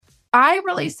I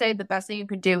really say the best thing you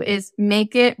can do is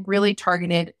make it really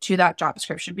targeted to that job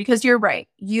description, because you're right.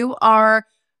 You are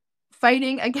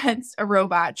fighting against a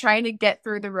robot, trying to get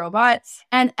through the robot.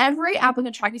 And every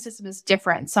applicant tracking system is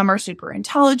different. Some are super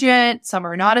intelligent, some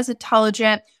are not as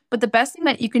intelligent. But the best thing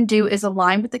that you can do is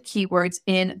align with the keywords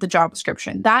in the job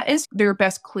description. That is your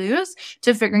best clues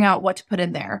to figuring out what to put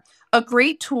in there. A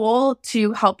great tool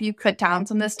to help you cut down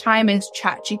some of this time is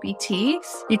ChatGPT.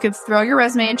 You could throw your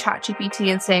resume in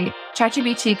ChatGPT and say,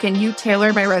 ChatGPT, can you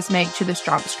tailor my resume to this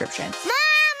job description?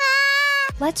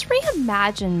 Mama! Let's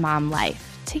reimagine mom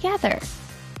life together.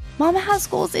 Mama Has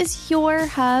Goals is your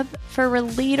hub for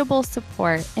relatable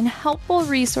support and helpful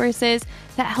resources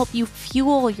that help you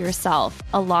fuel yourself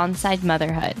alongside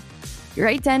motherhood. Your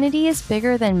identity is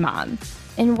bigger than mom,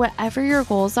 and whatever your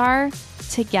goals are,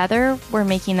 together we're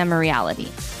making them a reality.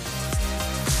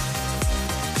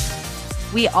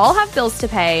 We all have bills to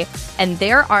pay, and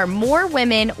there are more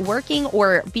women working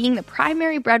or being the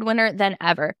primary breadwinner than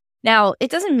ever. Now,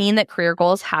 it doesn't mean that career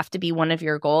goals have to be one of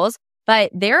your goals,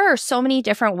 but there are so many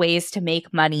different ways to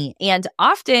make money. And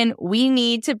often we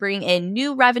need to bring in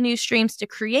new revenue streams to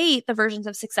create the versions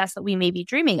of success that we may be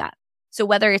dreaming of. So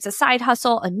whether it's a side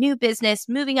hustle, a new business,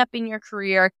 moving up in your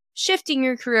career, shifting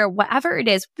your career, whatever it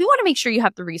is, we want to make sure you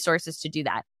have the resources to do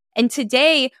that. And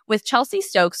today with Chelsea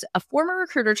Stokes, a former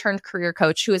recruiter turned career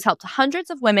coach who has helped hundreds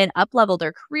of women up-level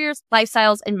their careers,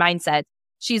 lifestyles, and mindsets.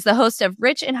 She's the host of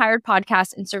Rich and Hired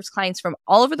podcast and serves clients from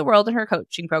all over the world in her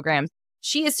coaching programs.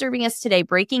 She is serving us today,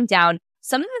 breaking down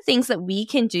some of the things that we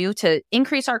can do to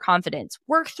increase our confidence,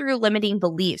 work through limiting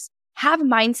beliefs, have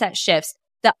mindset shifts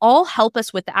that all help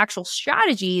us with the actual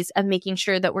strategies of making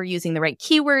sure that we're using the right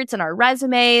keywords in our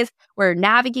resumes, we're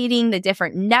navigating the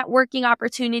different networking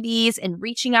opportunities and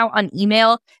reaching out on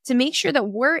email to make sure that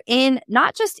we're in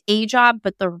not just a job,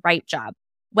 but the right job.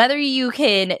 Whether you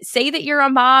can say that you're a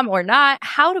mom or not,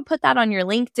 how to put that on your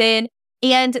LinkedIn,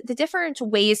 and the different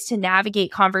ways to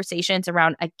navigate conversations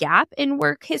around a gap in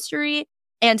work history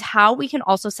and how we can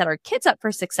also set our kids up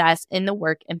for success in the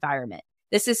work environment.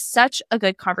 This is such a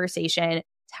good conversation.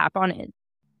 Tap on in.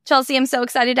 Chelsea, I'm so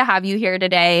excited to have you here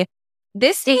today.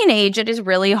 This day and age, it is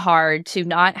really hard to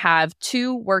not have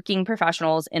two working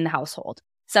professionals in the household.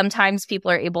 Sometimes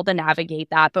people are able to navigate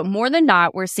that, but more than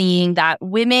not, we're seeing that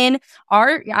women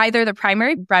are either the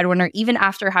primary breadwinner even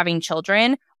after having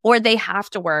children, or they have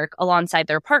to work alongside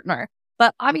their partner.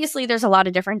 But obviously, there's a lot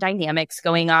of different dynamics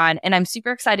going on, and I'm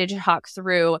super excited to talk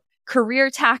through career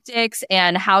tactics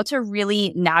and how to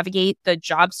really navigate the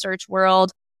job search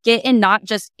world, get in not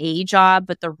just a job,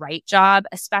 but the right job,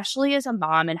 especially as a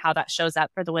mom, and how that shows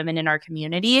up for the women in our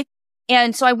community.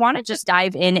 And so I want to just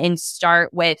dive in and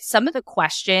start with some of the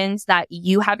questions that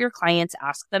you have your clients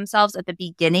ask themselves at the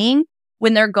beginning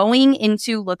when they're going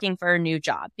into looking for a new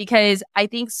job. Because I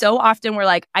think so often we're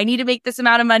like, I need to make this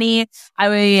amount of money.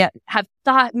 I have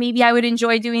thought maybe I would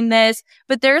enjoy doing this,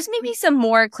 but there's maybe some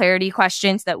more clarity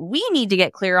questions that we need to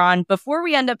get clear on before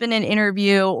we end up in an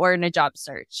interview or in a job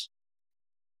search.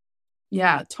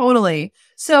 Yeah, totally.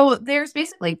 So there's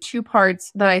basically two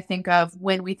parts that I think of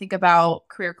when we think about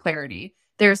career clarity.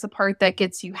 There's the part that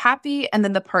gets you happy and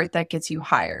then the part that gets you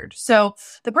hired. So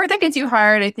the part that gets you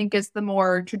hired, I think, is the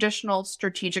more traditional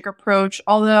strategic approach.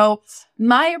 Although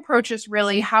my approach is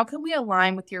really, how can we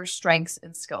align with your strengths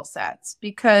and skill sets?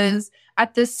 Because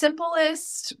at the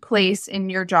simplest place in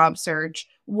your job search,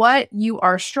 what you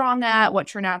are strong at,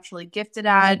 what you're naturally gifted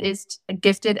at is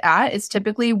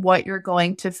typically what you're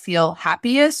going to feel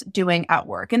happiest doing at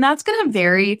work. And that's going to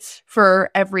vary for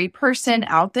every person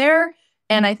out there.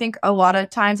 And I think a lot of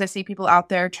times I see people out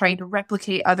there trying to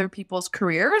replicate other people's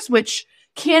careers, which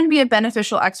can be a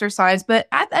beneficial exercise. But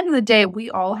at the end of the day, we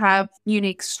all have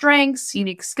unique strengths,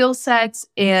 unique skill sets,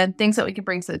 and things that we can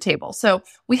bring to the table. So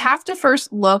we have to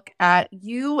first look at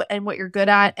you and what you're good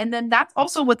at. And then that's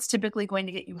also what's typically going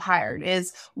to get you hired,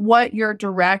 is what your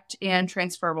direct and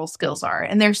transferable skills are.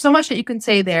 And there's so much that you can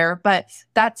say there, but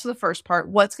that's the first part.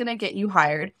 What's going to get you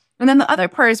hired? And then the other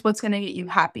part is what's going to get you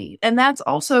happy. And that's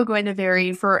also going to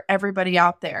vary for everybody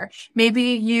out there. Maybe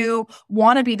you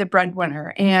want to be the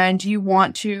breadwinner and you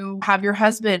want to have your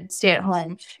husband stay at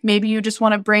home. Maybe you just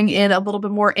want to bring in a little bit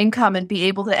more income and be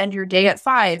able to end your day at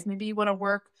 5. Maybe you want to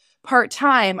work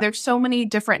part-time. There's so many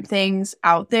different things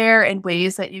out there and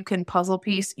ways that you can puzzle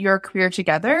piece your career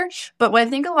together. But what I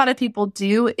think a lot of people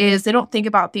do is they don't think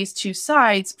about these two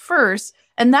sides first.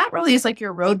 And that really is like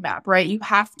your roadmap, right? You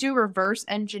have to reverse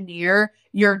engineer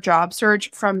your job search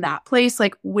from that place.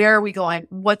 Like, where are we going?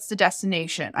 What's the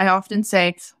destination? I often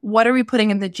say, what are we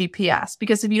putting in the GPS?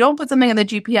 Because if you don't put something in the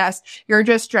GPS, you're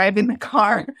just driving the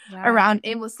car Yeah. around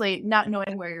aimlessly, not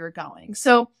knowing where you're going.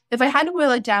 So if I had to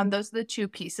boil it down, those are the two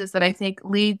pieces that I think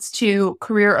leads to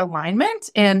career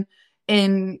alignment. And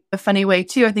in a funny way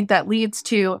too, I think that leads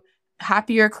to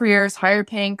happier careers, higher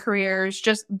paying careers,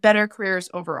 just better careers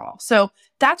overall. So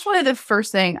that's really the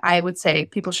first thing I would say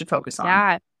people should focus on.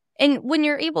 Yeah. And when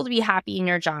you're able to be happy in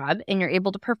your job and you're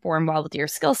able to perform well with your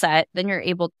skill set, then you're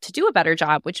able to do a better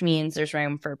job, which means there's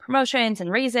room for promotions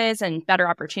and raises and better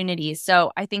opportunities.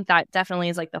 So I think that definitely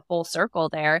is like the full circle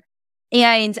there.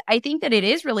 And I think that it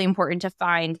is really important to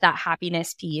find that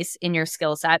happiness piece in your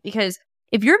skill set, because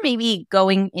if you're maybe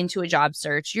going into a job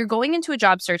search, you're going into a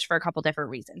job search for a couple different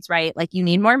reasons, right? Like you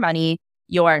need more money,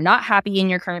 you're not happy in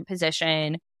your current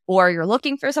position, or you're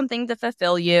looking for something to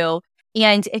fulfill you.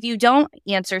 And if you don't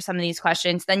answer some of these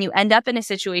questions, then you end up in a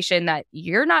situation that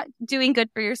you're not doing good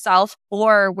for yourself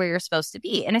or where you're supposed to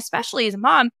be. And especially as a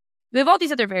mom, we have all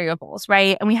these other variables,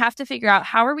 right? And we have to figure out,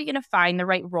 how are we going to find the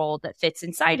right role that fits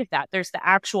inside of that? There's the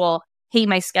actual, hey,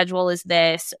 my schedule is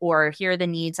this, or here are the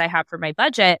needs I have for my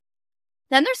budget.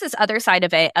 Then there's this other side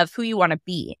of it of who you want to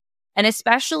be. And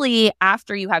especially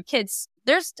after you have kids,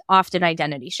 there's often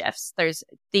identity shifts. There's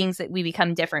things that we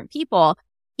become different people.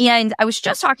 And I was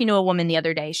just talking to a woman the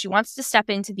other day. She wants to step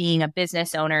into being a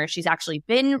business owner. She's actually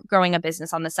been growing a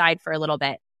business on the side for a little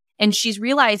bit. And she's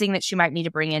realizing that she might need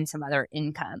to bring in some other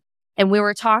income. And we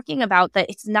were talking about that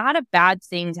it's not a bad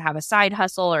thing to have a side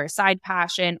hustle or a side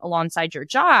passion alongside your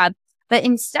job. But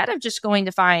instead of just going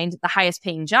to find the highest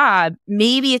paying job,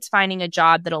 maybe it's finding a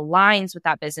job that aligns with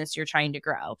that business you're trying to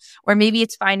grow. Or maybe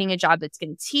it's finding a job that's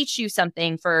going to teach you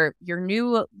something for your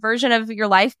new version of your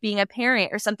life, being a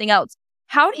parent or something else.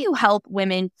 How do you help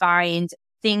women find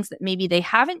things that maybe they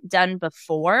haven't done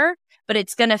before, but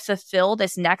it's going to fulfill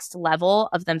this next level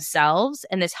of themselves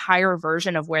and this higher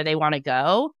version of where they want to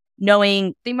go,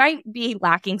 knowing they might be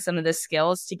lacking some of the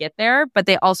skills to get there, but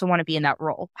they also want to be in that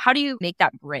role? How do you make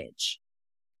that bridge?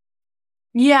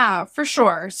 Yeah, for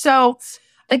sure. So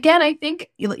again, I think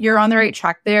you're on the right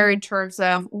track there in terms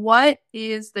of what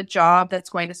is the job that's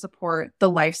going to support the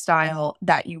lifestyle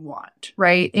that you want,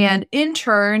 right? And in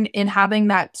turn, in having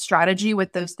that strategy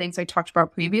with those things I talked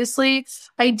about previously,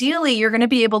 ideally, you're going to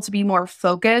be able to be more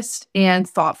focused and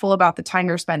thoughtful about the time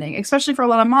you're spending, especially for a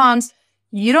lot of moms.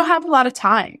 You don't have a lot of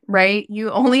time, right?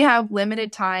 You only have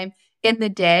limited time in the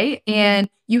day, and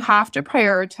you have to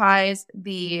prioritize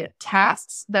the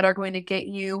tasks that are going to get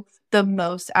you the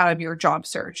most out of your job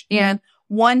search. And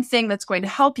one thing that's going to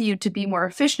help you to be more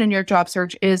efficient in your job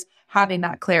search is having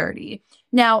that clarity.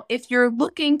 Now, if you're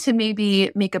looking to maybe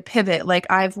make a pivot, like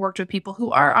I've worked with people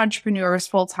who are entrepreneurs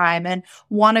full time and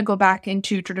want to go back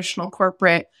into traditional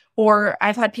corporate, or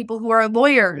I've had people who are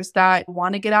lawyers that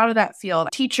want to get out of that field,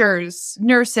 teachers,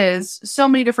 nurses, so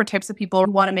many different types of people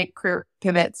who want to make career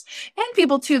pivots, and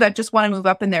people too that just want to move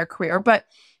up in their career. But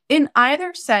in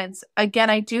either sense, again,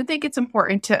 I do think it's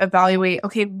important to evaluate,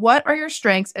 okay, what are your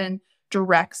strengths and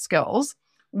direct skills?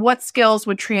 What skills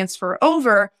would transfer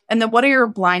over? And then what are your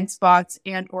blind spots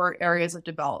and or areas of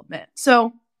development?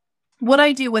 So what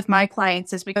I do with my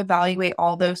clients is we evaluate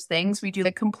all those things. We do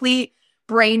the complete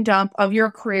brain dump of your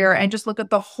career and just look at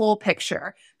the whole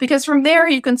picture. Because from there,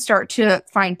 you can start to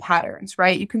find patterns,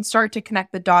 right? You can start to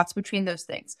connect the dots between those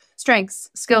things: strengths,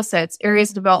 skill sets, areas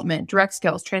of development, direct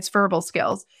skills, transferable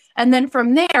skills. And then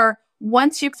from there,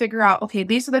 once you figure out, okay,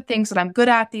 these are the things that I'm good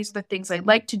at, these are the things I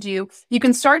like to do, you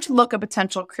can start to look at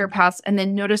potential career paths and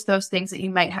then notice those things that you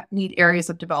might need areas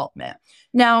of development.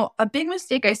 Now, a big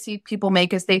mistake I see people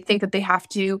make is they think that they have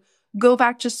to go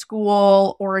back to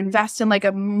school or invest in like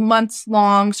a months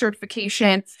long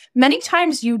certification. Many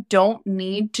times you don't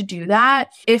need to do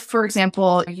that. If, for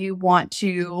example, you want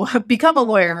to become a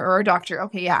lawyer or a doctor,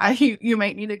 okay, yeah, you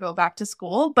might need to go back to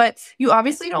school, but you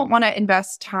obviously don't want to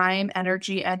invest time,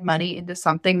 energy, and money into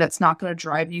something that's not going to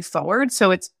drive you forward.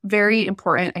 So it's very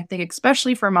important, I think,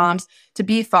 especially for moms, to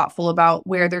be thoughtful about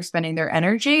where they're spending their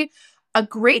energy. A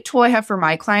great tool I have for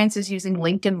my clients is using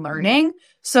LinkedIn Learning.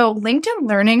 So LinkedIn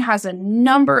Learning has a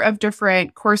number of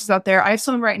different courses out there. I have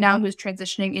someone right now who's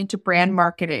transitioning into brand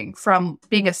marketing from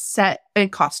being a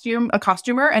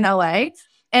costumer in LA.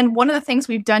 And one of the things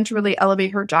we've done to really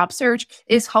elevate her job search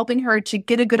is helping her to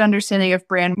get a good understanding of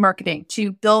brand marketing,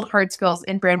 to build hard skills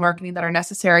in brand marketing that are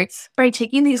necessary by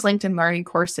taking these LinkedIn Learning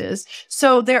courses.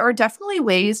 So there are definitely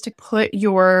ways to put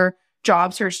your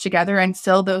job search together and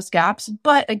fill those gaps.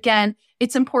 But again,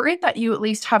 it's important that you at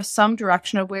least have some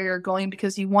direction of where you're going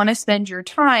because you want to spend your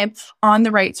time on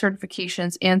the right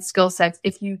certifications and skill sets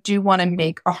if you do want to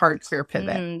make a hard career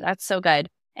pivot. That's so good.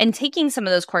 And taking some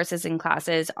of those courses and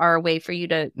classes are a way for you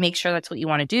to make sure that's what you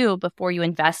want to do before you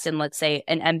invest in, let's say,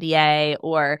 an MBA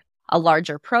or a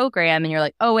larger program. And you're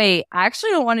like, oh, wait, I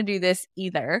actually don't want to do this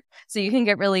either. So you can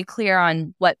get really clear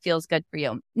on what feels good for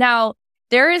you. Now,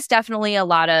 there is definitely a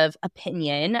lot of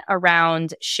opinion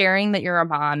around sharing that you're a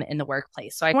mom in the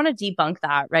workplace. So I want to debunk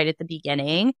that right at the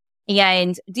beginning.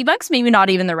 And debunk's maybe not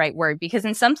even the right word because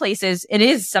in some places it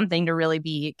is something to really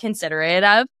be considerate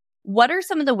of. What are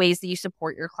some of the ways that you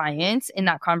support your clients in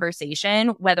that conversation,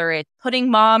 whether it's putting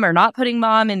mom or not putting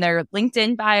mom in their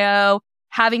LinkedIn bio,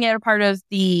 having it a part of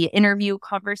the interview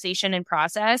conversation and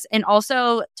process, and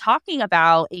also talking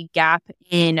about a gap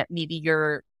in maybe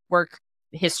your work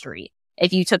history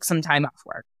if you took some time off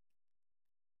work?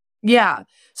 Yeah.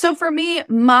 So for me,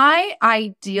 my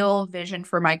ideal vision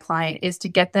for my client is to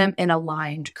get them an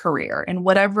aligned career and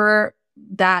whatever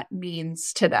that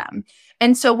means to them.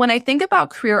 And so when I think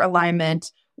about career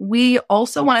alignment, we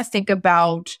also want to think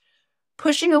about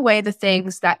pushing away the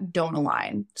things that don't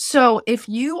align. So if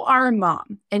you are a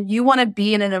mom and you want to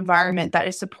be in an environment that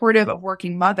is supportive of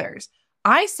working mothers,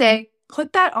 I say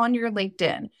put that on your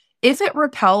LinkedIn. If it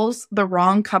repels the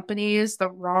wrong companies, the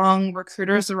wrong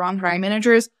recruiters, the wrong hiring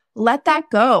managers, let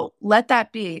that go. Let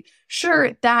that be.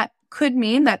 Sure, that could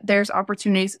mean that there's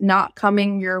opportunities not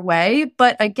coming your way.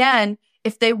 But again,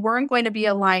 if they weren't going to be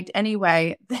aligned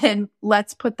anyway, then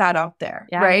let's put that out there,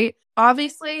 right?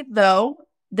 Obviously, though,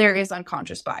 there is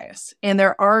unconscious bias. And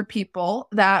there are people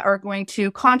that are going to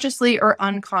consciously or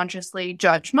unconsciously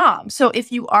judge mom. So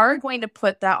if you are going to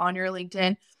put that on your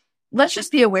LinkedIn, let's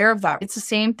just be aware of that. It's the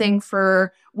same thing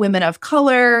for women of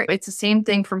color. It's the same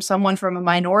thing from someone from a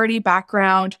minority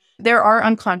background. There are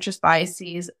unconscious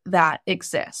biases that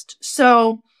exist.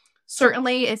 So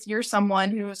certainly if you're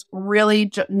someone who's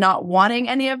really not wanting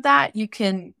any of that, you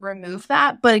can remove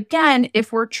that. But again,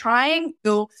 if we're trying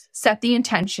to set the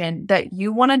intention that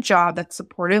you want a job that's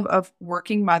supportive of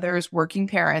working mothers, working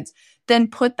parents, then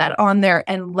put that on there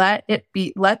and let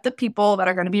the people that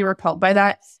are going to be repelled by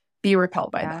that be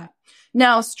repelled by that.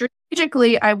 Now,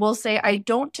 strategically, I will say I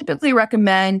don't typically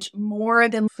recommend more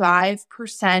than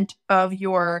 5% of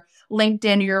your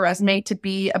LinkedIn, your resume to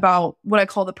be about what I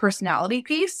call the personality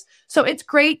piece. So it's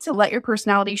great to let your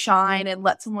personality shine and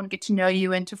let someone get to know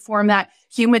you and to form that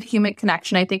human-human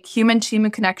connection. I think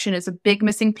human-to-human connection is a big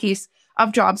missing piece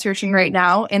of job searching right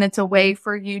now. And it's a way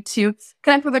for you to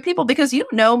connect with other people because you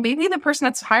don't know, maybe the person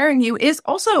that's hiring you is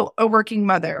also a working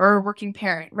mother or a working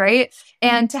parent, right?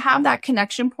 And to have that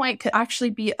connection point could actually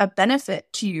be a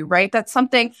benefit to you, right? That's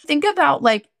something, think about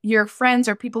like your friends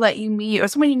or people that you meet or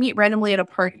someone you meet randomly at a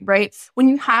party, right? When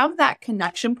you have that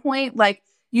connection point, like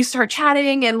you start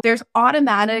chatting and there's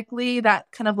automatically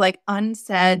that kind of like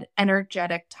unsaid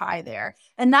energetic tie there.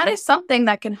 And that is something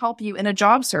that can help you in a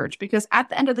job search because at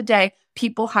the end of the day,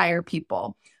 people hire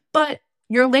people. But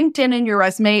your LinkedIn and your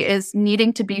resume is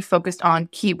needing to be focused on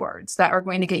keywords that are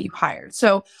going to get you hired.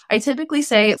 So I typically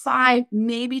say 5,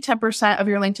 maybe 10% of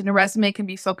your LinkedIn and resume can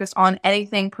be focused on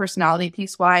anything personality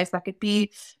piece wise. That could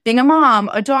be being a mom,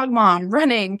 a dog mom,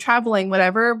 running, traveling,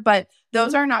 whatever. But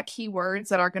those are not keywords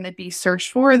that are going to be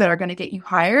searched for that are going to get you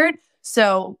hired.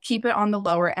 So keep it on the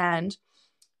lower end.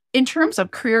 In terms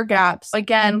of career gaps,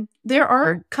 again, there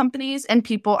are companies and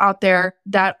people out there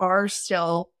that are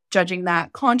still judging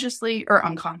that consciously or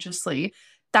unconsciously.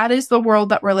 That is the world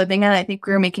that we're living in. I think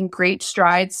we're making great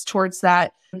strides towards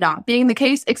that not being the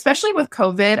case, especially with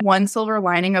COVID. One silver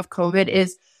lining of COVID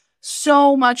is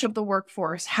so much of the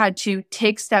workforce had to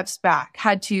take steps back,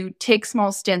 had to take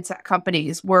small stints at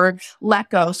companies, were let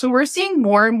go. So we're seeing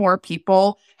more and more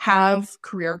people have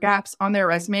career gaps on their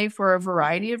resume for a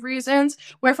variety of reasons,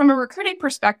 where from a recruiting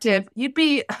perspective,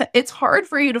 it's hard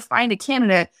for you to find a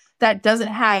candidate that doesn't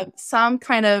have some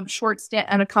kind of short stint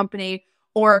at a company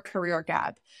or a career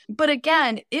gap. But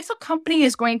again, if a company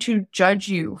is going to judge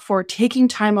you for taking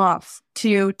time off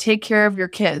to take care of your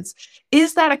kids,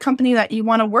 is that a company that you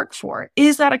want to work for?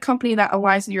 Is that a company that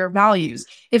aligns with your values?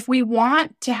 If we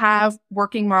want to have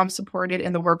working moms supported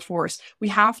in the workforce, we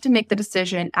have to make the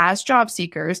decision as job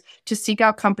seekers to seek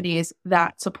out companies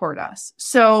that support us.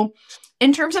 So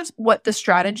in terms of what the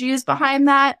strategy is behind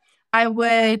that, I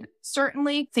would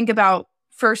certainly think about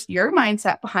first your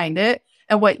mindset behind it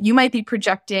and what you might be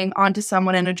projecting onto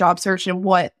someone in a job search and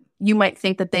what you might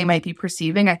think that they might be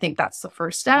perceiving. I think that's the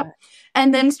first step.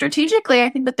 And then strategically, I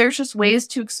think that there's just ways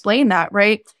to explain that,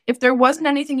 right? If there wasn't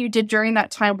anything you did during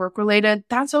that time work related,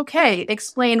 that's okay.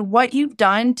 Explain what you've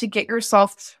done to get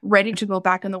yourself ready to go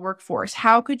back in the workforce.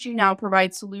 How could you now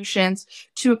provide solutions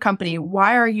to a company?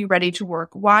 Why are you ready to work?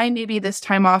 Why maybe this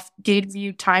time off gave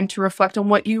you time to reflect on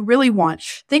what you really want?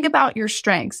 Think about your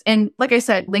strengths. And like I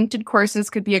said, LinkedIn courses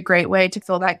could be a great way to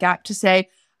fill that gap to say,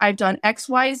 I've done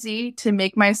XYZ to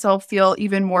make myself feel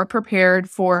even more prepared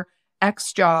for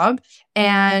X job.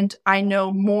 And I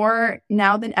know more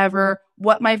now than ever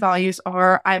what my values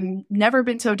are. I've never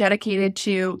been so dedicated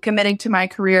to committing to my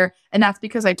career. And that's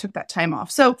because I took that time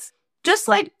off. So just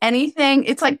like anything,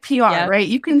 it's like PR, right?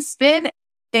 You can spin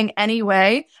in any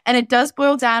way. And it does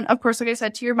boil down, of course, like I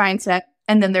said, to your mindset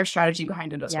and then their strategy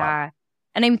behind it as well.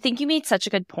 And I think you made such a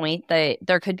good point that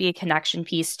there could be a connection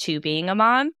piece to being a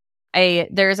mom.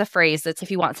 There's a phrase that's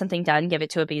if you want something done, give it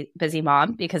to a busy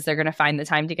mom because they're going to find the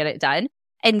time to get it done.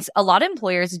 And a lot of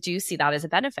employers do see that as a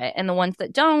benefit. And the ones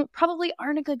that don't probably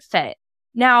aren't a good fit.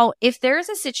 Now, if there's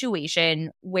a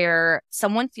situation where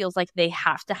someone feels like they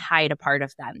have to hide a part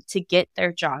of them to get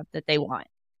their job that they want,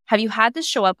 have you had this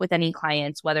show up with any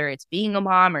clients, whether it's being a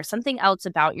mom or something else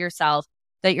about yourself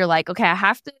that you're like, okay, I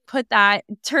have to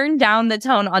turn down the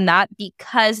tone on that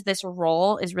because this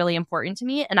role is really important to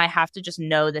me and I have to just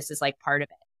know this is like part of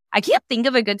it. I can't think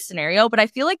of a good scenario, but I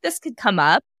feel like this could come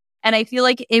up and I feel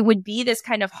like it would be this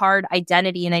kind of hard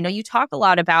identity. And I know you talk a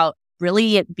lot about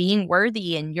really being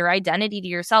worthy and your identity to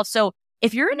yourself. So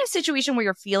if you're in a situation where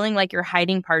you're feeling like you're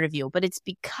hiding part of you, but it's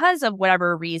because of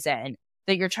whatever reason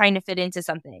that you're trying to fit into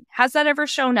something, has that ever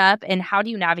shown up and how do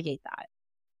you navigate that?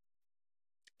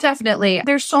 Definitely.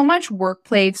 There's so much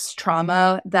workplace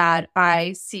trauma that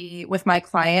I see with my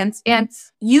clients. And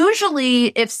usually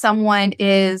if someone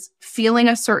is feeling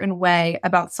a certain way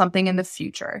about something in the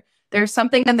future, there's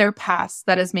something in their past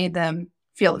that has made them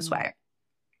feel this way.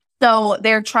 So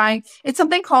it's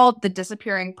something called the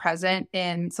disappearing present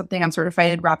in something I'm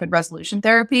certified in rapid resolution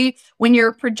therapy. When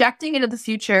you're projecting into the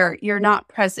future, you're not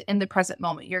present in the present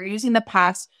moment. You're using the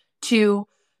past to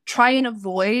try and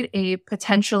avoid a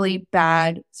potentially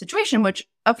bad situation, which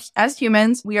as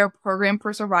humans, we are programmed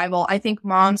for survival. I think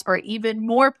moms are even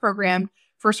more programmed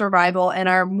for survival and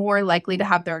are more likely to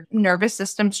have their nervous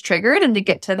systems triggered and to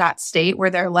get to that state where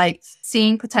they're like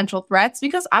seeing potential threats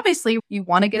because obviously you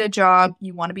want to get a job,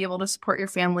 you want to be able to support your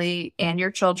family and your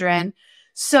children.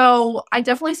 So I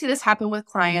definitely see this happen with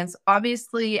clients.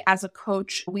 Obviously, as a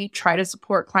coach, we try to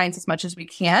support clients as much as we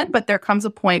can, but there comes a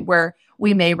point where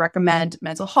we may recommend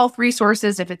mental health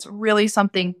resources if it's really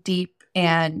something deep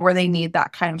and where they need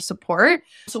that kind of support.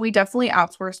 So we definitely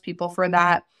outsource people for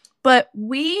that. But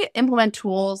we implement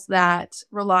tools that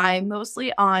rely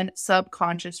mostly on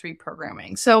subconscious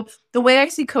reprogramming. So the way I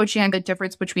see coaching and the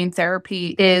difference between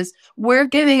therapy is we're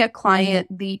giving a client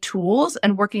the tools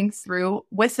and working through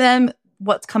with them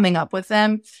what's coming up with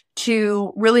them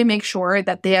to really make sure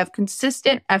that they have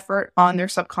consistent effort on their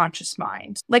subconscious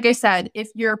mind. Like I said,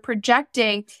 if you're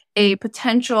projecting a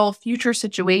potential future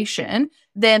situation,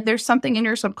 then there's something in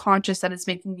your subconscious that is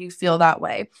making you feel that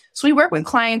way. So we work with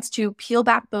clients to peel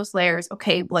back those layers.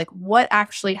 Okay, like what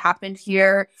actually happened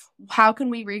here? How can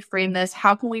we reframe this?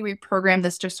 How can we reprogram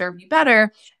this to serve you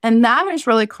better? And that has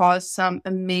really caused some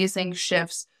amazing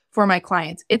shifts for my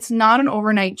clients. It's not an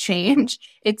overnight change.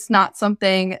 It's not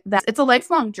something it's a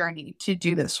lifelong journey to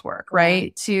do this work,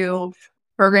 right? To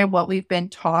program what we've been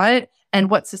taught and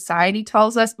what society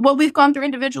tells us, what we've gone through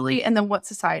individually, and then what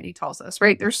society tells us,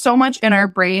 right? There's so much in our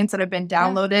brains that have been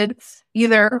downloaded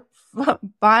either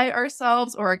by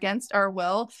ourselves or against our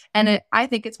will. And I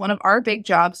think it's one of our big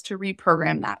jobs to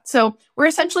reprogram that. So we're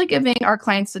essentially giving our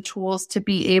clients the tools to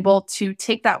be able to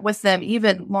take that with them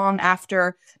even long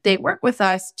after they work with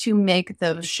us to make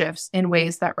those shifts in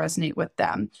ways that resonate with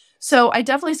them. So I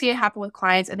definitely see it happen with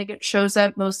clients. I think it shows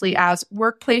up mostly as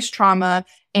workplace trauma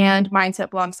and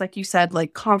mindset blocks, like you said,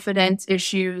 like confidence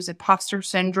issues, imposter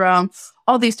syndrome,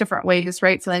 all these different ways,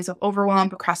 right? Feelings of overwhelm,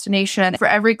 procrastination. For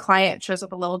every client, it shows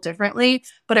up a little differently,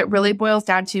 but it really boils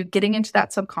down to getting into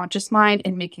that subconscious mind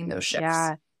and making those shifts.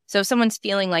 Yeah. So if someone's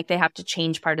feeling like they have to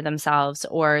change part of themselves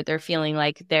or they're feeling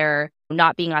like they're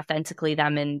not being authentically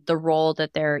them in the role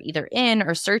that they're either in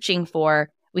or searching for,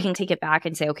 we can take it back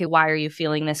and say, okay, why are you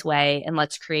feeling this way? And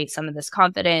let's create some of this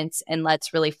confidence and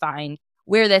let's really find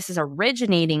where this is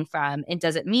originating from. And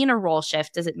does it mean a role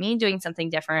shift? Does it mean doing something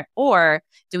different? Or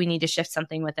do we need to shift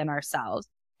something within ourselves?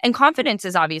 And confidence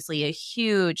is obviously a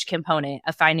huge component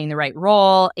of finding the right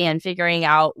role and figuring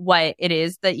out what it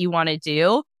is that you want to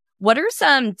do. What are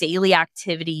some daily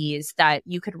activities that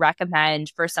you could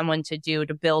recommend for someone to do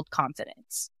to build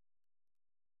confidence?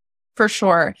 For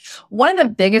sure. One of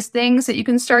the biggest things that you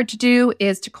can start to do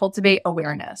is to cultivate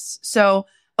awareness. So,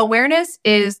 awareness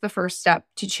is the first step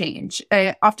to change.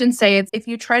 I often say it's if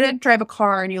you try to drive a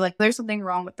car and you're like, there's something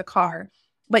wrong with the car,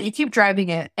 but you keep driving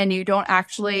it and you don't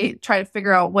actually try to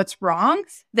figure out what's wrong,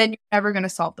 then you're never going to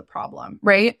solve the problem,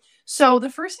 right? So, the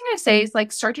first thing I say is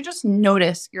like, start to just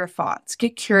notice your thoughts,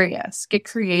 get curious, get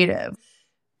creative.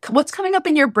 What's coming up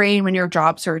in your brain when you're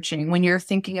job searching, when you're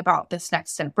thinking about this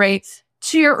next step, right?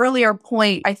 To your earlier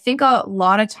point, I think a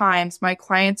lot of times my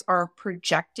clients are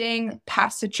projecting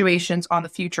past situations on the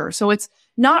future. So it's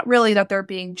not really that they're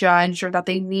being judged or that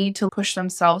they need to push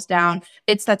themselves down.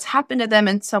 It's that's happened to them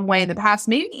in some way in the past,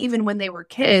 maybe even when they were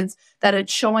kids, that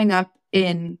it's showing up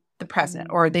in the present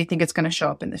or they think it's going to show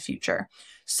up in the future.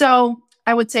 So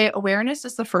I would say awareness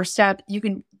is the first step. You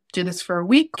can do this for a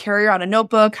week, carry around a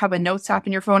notebook, have a notes app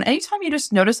in your phone. Anytime you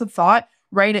just notice a thought,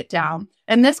 write it down.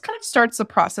 And this kind of starts the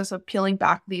process of peeling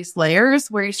back these layers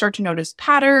where you start to notice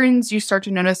patterns. You start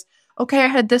to notice, okay, I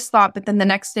had this thought, but then the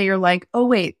next day you're like, oh,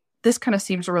 wait, this kind of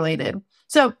seems related.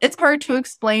 So it's hard to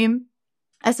explain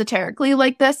esoterically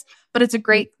like this, but it's a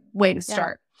great way to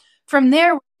start. From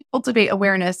there, cultivate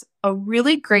awareness. A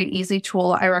really great, easy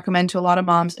tool I recommend to a lot of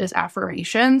moms is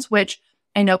affirmations, which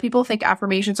I know people think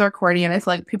affirmations are corny, and I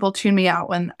feel like people tune me out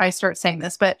when I start saying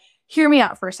this, but hear me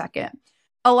out for a second.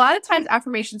 A lot of times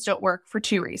affirmations don't work for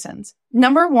two reasons.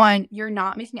 Number one, you're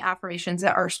not making affirmations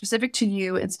that are specific to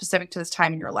you and specific to this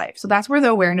time in your life. So that's where the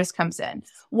awareness comes in.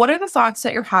 What are the thoughts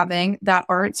that you're having that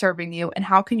aren't serving you, and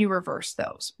how can you reverse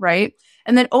those, right?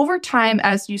 And then over time,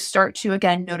 as you start to,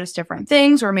 again, notice different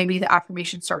things, or maybe the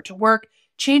affirmations start to work,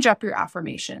 change up your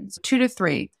affirmations, 2 to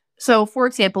 3. So for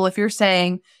example, if you're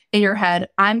saying in your head,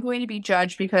 I'm going to be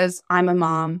judged because I'm a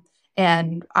mom,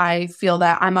 and I feel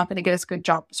that I'm not going to get as good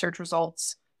job search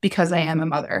results because I am a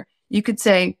mother. You could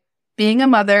say, being a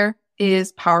mother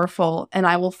is powerful, and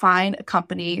I will find a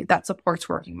company that supports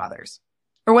working mothers,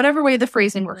 or whatever way the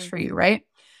phrasing works for you, right?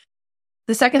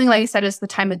 The second thing, like I said, is the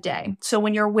time of day. So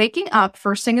when you're waking up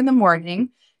first thing in the morning,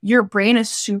 your brain is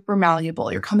super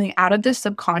malleable. You're coming out of this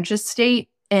subconscious state,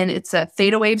 and it's a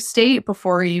theta wave state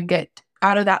before you get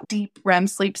out of that deep REM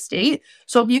sleep state.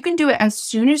 So if you can do it as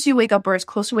soon as you wake up or as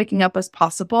close to waking up as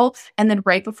possible, and then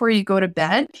right before you go to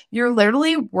bed, you're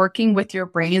literally working with your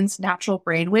brain's natural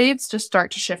brain waves to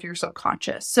start to shift your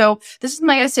subconscious. So this is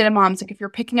my idea to moms. Like if you're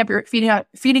picking up your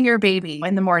feeding your baby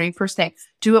in the morning, first thing,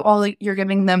 do it while you're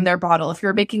giving them their bottle. If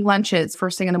you're making lunches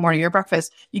first thing in the morning, your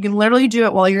breakfast, you can literally do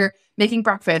it while you're making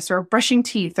breakfast or brushing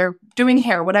teeth or doing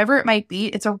hair, whatever it might be.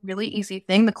 It's a really easy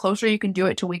thing. The closer you can do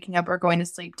it to waking up or going to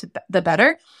sleep, the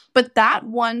better. But that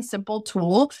one simple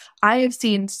tool, I have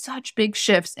seen such big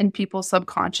shifts in people's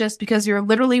subconscious because you're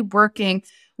literally working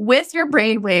with your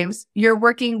brain waves. You're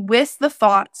working with the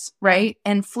thoughts, right?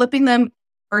 And flipping them,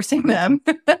 reversing them.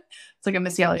 It's like a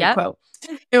Missy Elliott quote.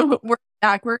 Work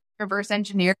backward, reverse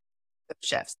engineer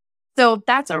shifts. So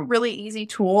that's a really easy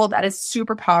tool that is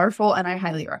super powerful, and I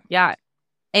highly recommend. Yeah.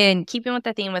 And keeping with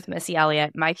the theme with Missy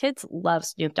Elliott, my kids love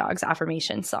Snoop Dogg's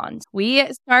affirmation songs. We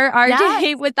start our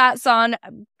day with that song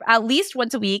at least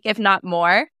once a week, if not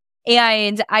more.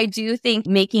 And I do think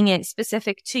making it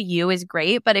specific to you is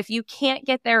great. But if you can't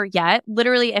get there yet,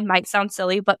 literally, it might sound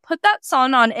silly, but put that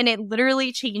song on and it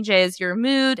literally changes your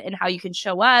mood and how you can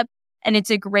show up. And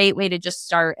it's a great way to just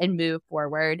start and move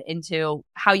forward into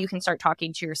how you can start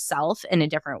talking to yourself in a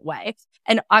different way.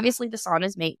 And obviously the song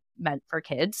is meant for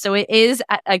kids. So it is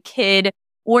a kid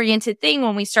oriented thing.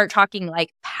 When we start talking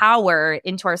like power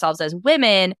into ourselves as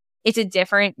women, it's a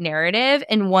different narrative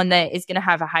and one that is going to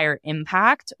have a higher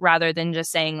impact rather than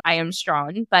just saying I am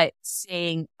strong, but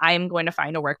saying I am going to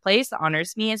find a workplace that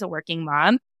honors me as a working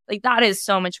mom. Like that is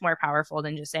so much more powerful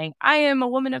than just saying, I am a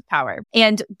woman of power.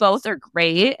 And both are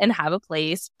great and have a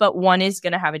place, but one is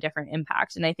going to have a different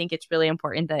impact. And I think it's really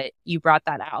important that you brought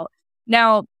that out.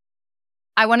 Now,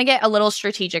 I want to get a little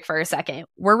strategic for a second.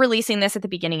 We're releasing this at the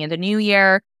beginning of the new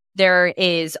year. There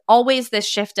is always this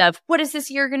shift of what is this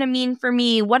year going to mean for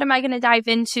me? What am I going to dive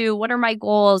into? What are my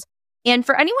goals? And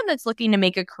for anyone that's looking to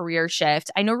make a career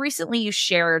shift, I know recently you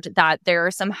shared that there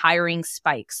are some hiring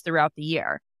spikes throughout the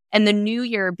year, and the new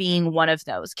year being one of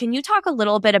those. Can you talk a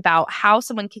little bit about how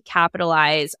someone could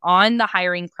capitalize on the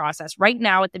hiring process right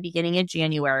now at the beginning of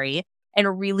January?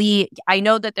 And really, I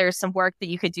know that there's some work that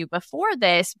you could do before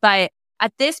this, but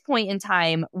at this point in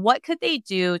time, what could they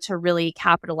do to really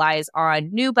capitalize on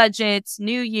new budgets,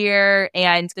 new year,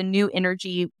 and the new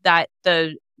energy that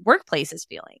the workplace is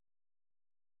feeling?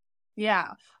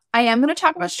 Yeah. I am going to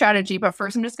talk about strategy, but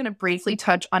first I'm just going to briefly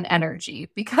touch on energy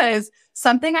because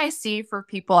something I see for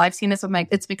people, I've seen this with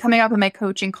it's been coming up in my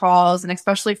coaching calls and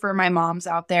especially for my moms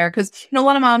out there. Cause, a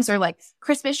lot of moms are like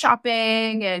Christmas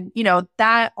shopping and,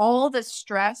 that all the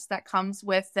stress that comes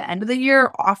with the end of the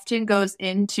year often goes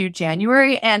into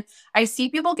January. And I see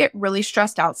people get really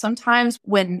stressed out sometimes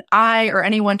when I or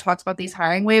anyone talks about these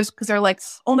hiring waves because they're like,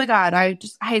 oh my God, I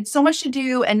had so much to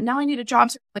do and now I need a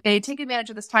job. So like I take advantage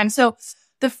of this time. So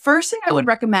the first thing I would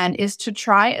recommend is to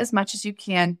try as much as you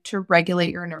can to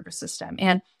regulate your nervous system.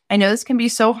 And I know this can be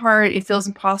so hard. It feels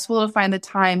impossible to find the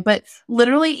time, but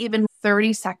literally even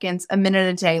 30 seconds, a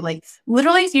minute a day, like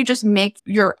literally if you just make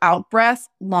your out breath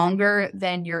longer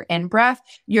than your in breath,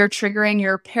 you're triggering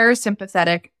your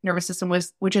parasympathetic nervous system,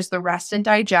 which is the rest and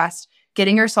digest,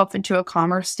 getting yourself into a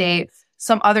calmer state.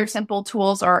 Some other simple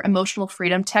tools are emotional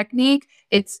freedom technique.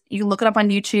 You look it up on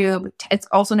YouTube. It's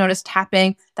also known as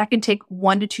tapping. That can take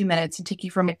 1 to 2 minutes and take you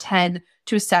from a 10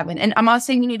 to a 7. And I'm not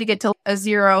saying you need to get to a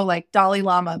 0 like Dalai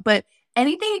Lama, but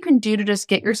anything you can do to just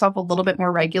get yourself a little bit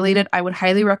more regulated, I would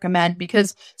highly recommend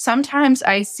because sometimes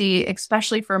I see,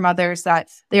 especially for mothers, that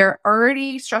they're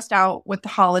already stressed out with the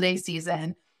holiday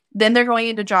season. Then they're going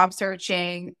into job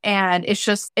searching and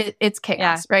it's chaos,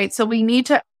 Yeah. right? So we need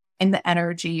to in the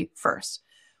energy first.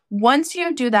 Once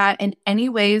you do that in any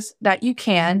ways that you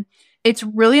can, it's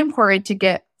really important to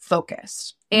get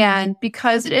focused. And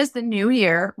because it is the new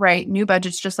year, right? New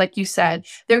budgets, just like you said,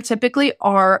 there typically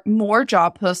are more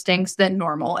job postings than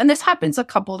normal. And this happens a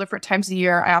couple different times a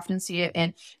year. I often see it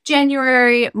in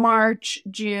January, March,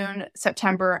 June,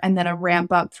 September, and then a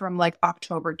ramp up from like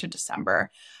October to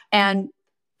December. And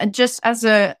just as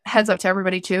a heads up to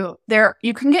everybody too,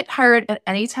 you can get hired at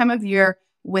any time of year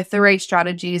with the right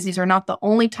strategies. These are not the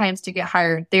only times to get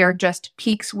hired. They are just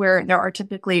peaks where there are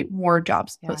typically more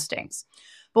jobs postings.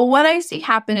 But what I see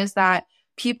happen is that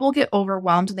people get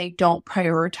overwhelmed and they don't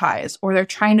prioritize, or they're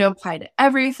trying to apply to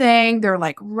everything. They're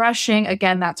like rushing.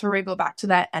 Again, that's where we go back to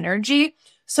that energy.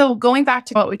 So going back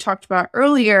to what we talked about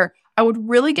earlier, I would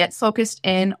really get focused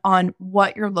in on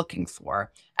what you're looking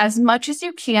for. As much as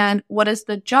you can, what is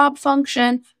the job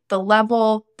function, the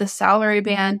level, the salary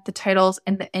band, the titles,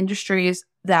 and the industries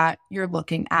that you're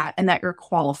looking at and that you're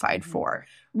qualified for.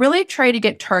 Really try to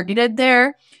get targeted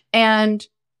there. And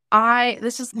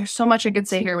there's so much I could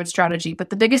say here with strategy, but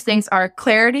the biggest things are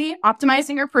clarity,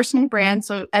 optimizing your personal brand.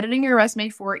 So editing your resume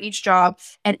for each job.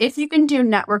 And if you can do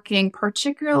networking,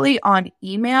 particularly on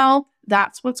email,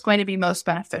 that's what's going to be most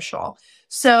beneficial.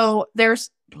 So there's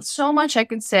so much I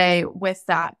could say with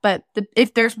that. But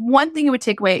if there's one thing you would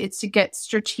take away, it's to get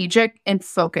strategic and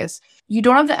focus. You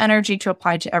don't have the energy to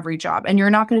apply to every job, and you're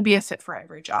not going to be a fit for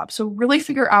every job. So really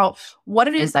figure out what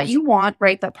it is that you want,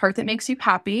 right? That part that makes you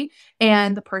happy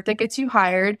and the part that gets you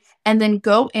hired, and then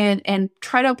go in and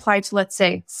try to apply to, let's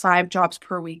say, 5 jobs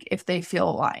per week if they feel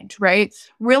aligned, right?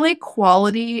 Really,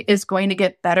 quality is going to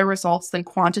get better results than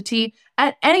quantity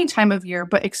at any time of year,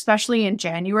 but especially in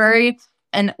January.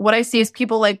 And what I see is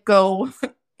people like go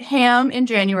ham in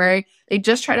January. They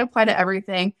just try to apply to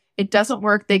everything. It doesn't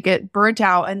work. They get burnt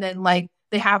out and then like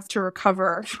they have to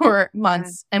recover for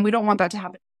months. And we don't want that to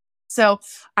happen. So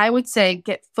I would say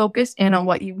get focused in on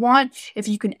what you want. If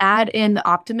you can add in the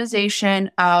optimization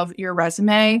of your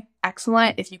resume,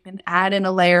 excellent. If you can add in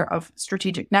a layer of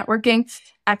strategic networking,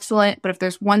 excellent. But if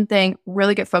there's one thing,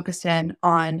 really get focused in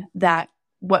on that.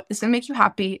 What is going to make you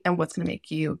happy and what's going to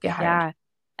make you get hired. Yeah.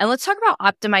 And let's talk about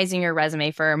optimizing your resume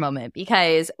for a moment,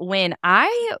 because when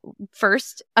I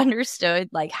first understood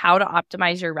like how to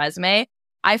optimize your resume,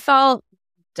 I felt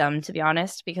dumb, to be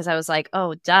honest, because I was like,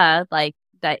 oh, duh, like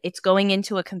that it's going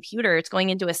into a computer, it's going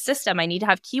into a system. I need to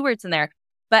have keywords in there.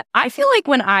 But I feel like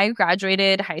when I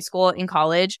graduated high school and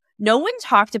college, no one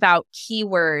talked about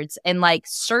keywords and like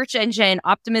search engine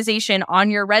optimization on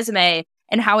your resume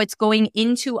and how it's going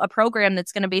into a program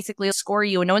that's going to basically score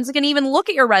you. And no one's going to even look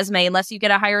at your resume unless you get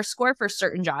a higher score for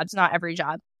certain jobs, not every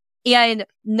job. And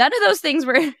none of those things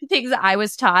were things that I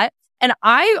was taught. And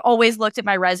I always looked at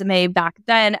my resume back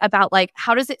then about like,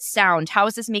 how does it sound? How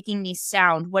is this making me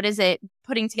sound? What is it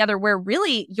putting together? Where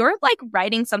really you're like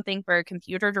writing something for a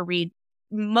computer to read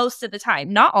most of the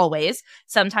time, not always.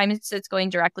 Sometimes it's going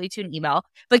directly to an email.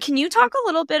 But can you talk a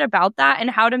little bit about that and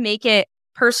how to make it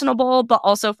personable, but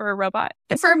also for a robot?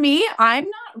 For me, I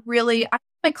have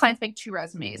my clients make 2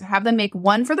 resumes. I have them make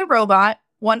one for the robot,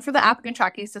 one for the applicant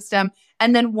tracking system,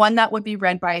 and then one that would be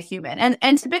read by a human.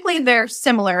 And typically they're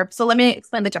similar. So let me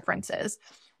explain the differences.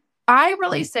 I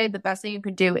really say the best thing you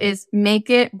could do is make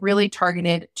it really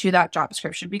targeted to that job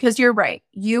description, because you're right.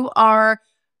 You are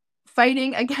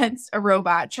fighting against a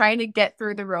robot, trying to get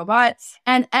through the robot.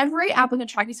 And every applicant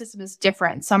tracking system is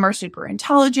different. Some are super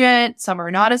intelligent, some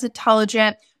are not as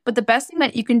intelligent. But the best thing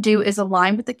that you can do is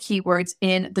align with the keywords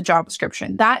in the job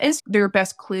description. That is your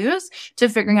best clues to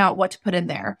figuring out what to put in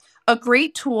there. A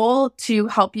great tool to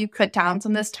help you cut down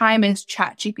some of this time is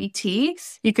ChatGPT.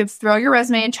 You could throw your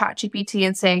resume in ChatGPT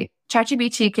and say,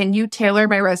 ChatGPT, can you tailor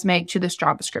my resume to this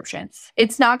job description?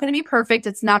 It's not going to be perfect.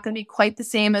 It's not going to be quite the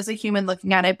same as a human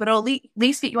looking at it, but it'll at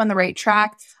least get you on the right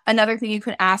track. Another thing you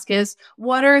can ask is,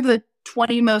 what are the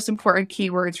 20 most important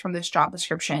keywords from this job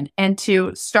description? And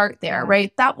to start there,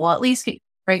 right? That will at least get you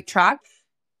on the right track,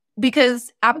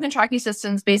 because applicant tracking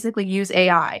systems basically use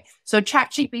AI. So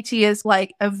ChatGPT is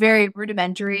like a very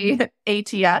rudimentary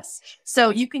ATS.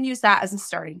 So you can use that as a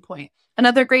starting point.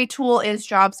 Another great tool is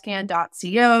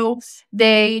jobscan.co.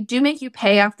 They do make you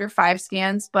pay after 5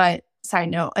 scans, but side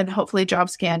note, and hopefully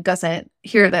JobScan doesn't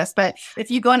hear this, but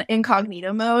if you go in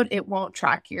incognito mode, it won't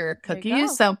track your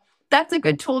cookies. So that's a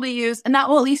good tool to use, and that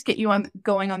will at least get you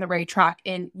going on the right track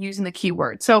in using the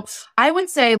keyword. So I would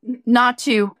say not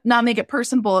make it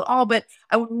personable at all, but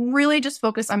I would really just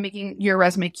focus on making your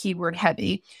resume keyword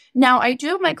heavy. Now, I do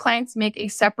have my clients make a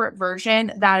separate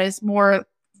version that is more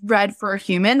read for a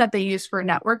human that they use for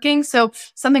networking. So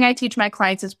something I teach my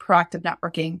clients is proactive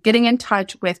networking, getting in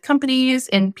touch with companies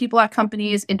and people at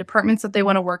companies in departments that they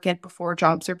want to work in before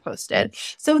jobs are posted.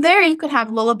 So there you could have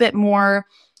a little bit more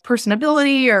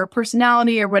personability or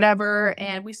personality or whatever.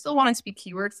 And we still want it to be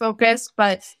keyword focused,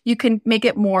 but you can make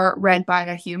it more read by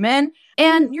a human.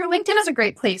 And your LinkedIn is a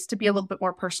great place to be a little bit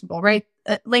more personable, right?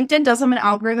 LinkedIn does have an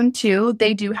algorithm too.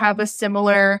 They do have a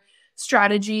similar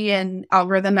strategy and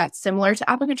algorithm that's similar to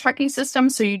applicant tracking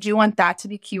systems. So you do want that to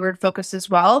be keyword focused as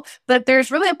well. But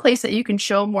there's really a place that you can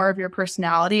show more of your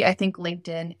personality. I think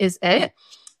LinkedIn is it.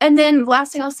 And then the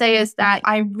last thing I'll say is that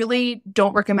I really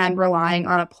don't recommend relying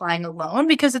on applying alone,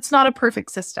 because it's not a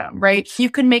perfect system, right?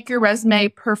 You can make your resume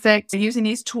perfect using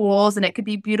these tools and it could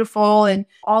be beautiful and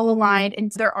all aligned.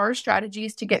 And there are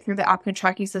strategies to get through the applicant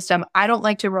tracking system. I don't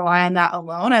like to rely on that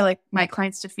alone. I like my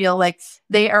clients to feel like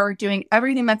they are doing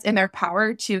everything that's in their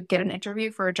power to get an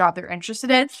interview for a job they're interested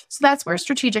in. So that's where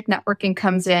strategic networking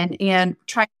comes in, and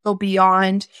trying to go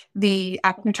beyond the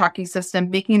applicant tracking system,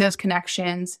 making those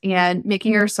connections and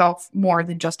making yourself more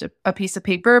than just a piece of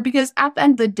paper. Because at the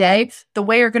end of the day, the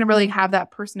way you're going to really have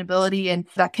that personability and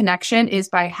that connection is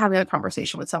by having a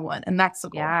conversation with someone. And that's the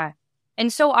goal. Yeah.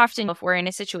 And so often if we're in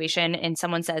a situation and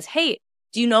someone says, hey,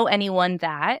 do you know anyone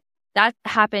that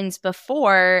happens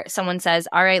before someone says,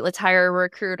 all right, let's hire a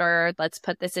recruiter. Let's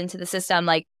put this into the system.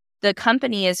 Like, the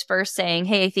company is first saying,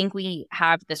 hey, I think we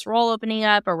have this role opening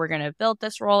up, or we're going to build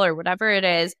this role, or whatever it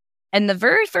is. And the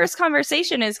very first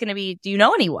conversation is going to be, do you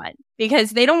know anyone?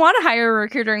 Because they don't want to hire a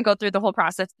recruiter and go through the whole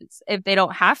process if they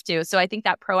don't have to. So I think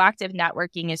that proactive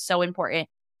networking is so important.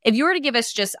 If you were to give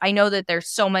us just, I know that there's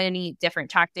so many different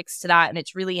tactics to that and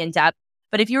it's really in depth,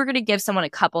 but if you were going to give someone a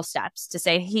couple steps to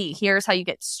say, hey, here's how you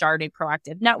get started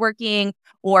proactive networking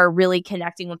or really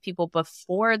connecting with people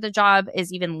before the job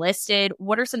is even listed,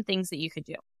 what are some things that you could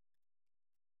do?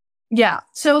 Yeah.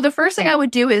 So the first thing I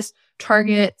would do is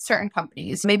target certain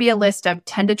companies. Maybe a list of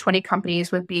 10 to 20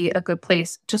 companies would be a good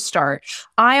place to start.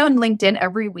 I on LinkedIn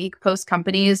every week post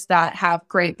companies that have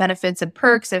great benefits and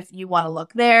perks. If you want to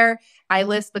look there, I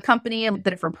list the company and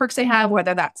the different perks they have,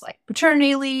 whether that's like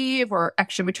paternity leave or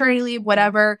extra maternity leave,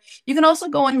 whatever. You can also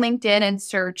go on LinkedIn and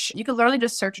search. You can literally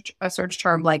just search a search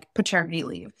term like paternity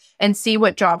leave and see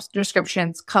what job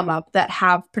descriptions come up that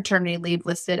have paternity leave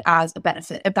listed as a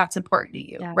benefit, if that's important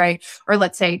to you, right? Or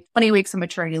let's say 20 weeks of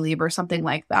maternity leave or something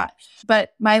like that.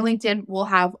 But my LinkedIn will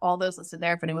have all those listed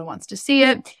there if anyone wants to see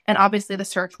it. And obviously the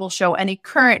search will show any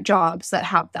current jobs that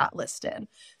have that listed.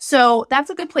 So that's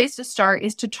a good place to start,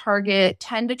 is to target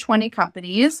 10 to 20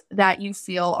 companies that you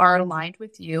feel are aligned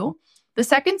with you. The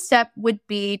second step would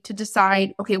be to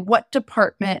decide, okay, what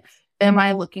department am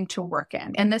I looking to work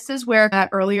in? And this is where that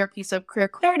earlier piece of career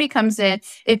clarity comes in.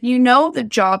 If you know the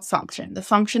job function, the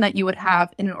function that you would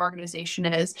have in an organization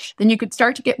is, then you could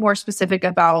start to get more specific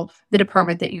about the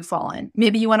department that you fall in.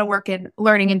 Maybe you want to work in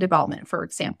learning and development, for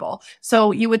example.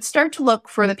 So you would start to look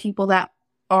for the people that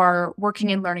are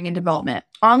working in learning and development.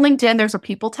 On LinkedIn, there's a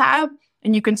people tab,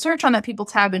 and you can search on that people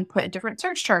tab and put different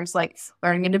search terms like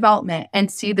learning and development and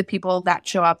see the people that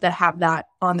show up that have that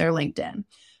on their LinkedIn.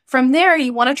 From there,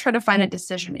 you want to try to find a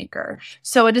decision maker.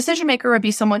 So a decision maker would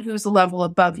be someone who's a level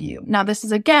above you. Now, this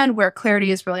is again where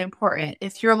clarity is really important.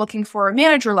 If you're looking for a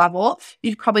manager level,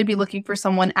 you'd probably be looking for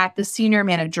someone at the senior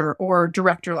manager or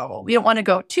director level. We don't want to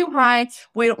go too high.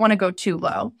 We don't want to go too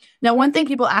low. Now, one thing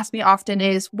people ask me often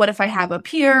is, what if I have a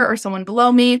peer or someone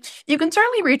below me? You can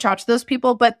certainly reach out to those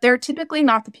people, but they're typically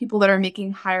not the people that are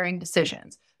making hiring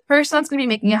decisions. The person that's going to be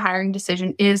making a hiring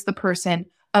decision is the person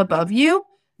above you.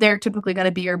 They're typically going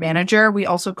to be your manager. We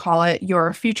also call it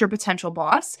your future potential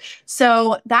boss.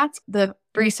 So that's the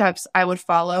 3 steps I would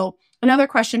follow. Another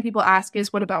question people ask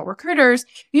is, what about recruiters?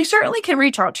 You certainly can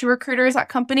reach out to recruiters at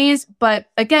companies, but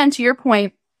again, to your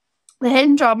point, the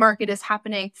hidden job market is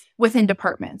happening within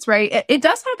departments, right? It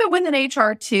does happen within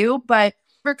HR too, but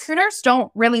recruiters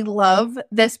don't really love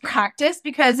this practice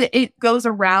because it goes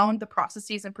around the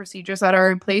processes and procedures that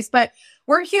are in place. But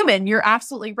we're human. You're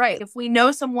absolutely right. If we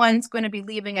know someone's going to be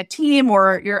leaving a team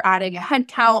or you're adding a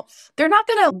headcount, they're not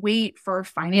going to wait for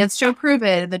finance to approve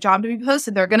it and the job to be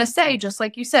posted. They're going to say, just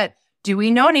like you said, do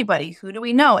we know anybody? Who do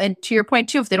we know? And to your point,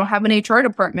 too, if they don't have an HR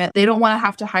department, they don't want to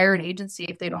have to hire an agency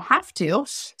if they don't have to.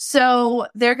 So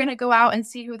they're going to go out and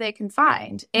see who they can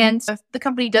find. And if the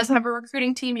company does have a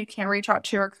recruiting team, you can reach out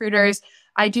to recruiters.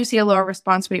 I do see a lower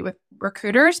response rate with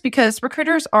recruiters because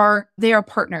recruiters are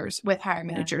partners with hiring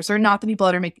managers. They're not the people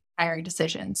that are making hiring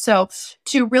decisions. So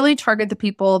to really target the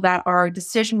people that are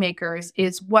decision makers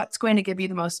is what's going to give you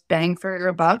the most bang for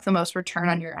your buck, the most return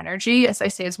on your energy, as I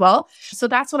say as well. So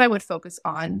that's what I would focus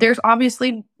on. There's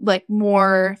obviously like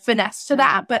more finesse to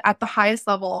that, but at the highest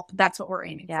level, that's what we're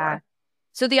aiming for.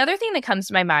 So the other thing that comes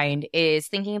to my mind is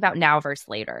thinking about now versus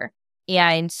later.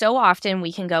 And so often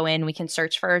we can go in, we can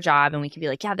search for a job and we can be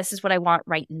like, yeah, this is what I want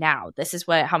right now. This is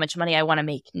how much money I want to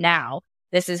make now.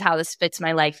 This is how this fits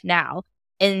my life now.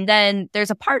 And then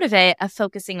there's a part of it of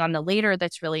focusing on the later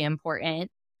that's really important.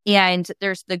 And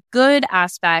there's the good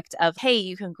aspect of, hey,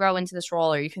 you can grow into this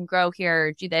role or you can grow here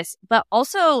or do this. But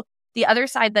also the other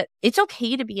side that it's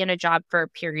okay to be in a job for a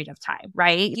period of time,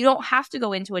 right? You don't have to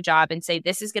go into a job and say,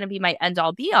 this is going to be my end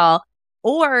all be all.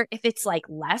 Or if it's like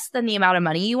less than the amount of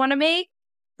money you want to make,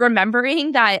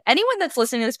 remembering that anyone that's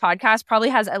listening to this podcast probably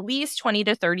has at least 20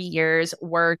 to 30 years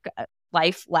work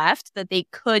life left that they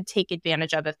could take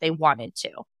advantage of if they wanted to.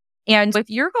 And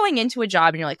if you're going into a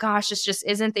job and you're like, gosh, this just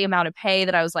isn't the amount of pay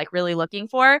that I was like really looking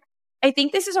for, I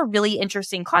think this is a really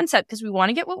interesting concept because we want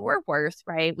to get what we're worth,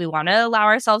 right? We want to allow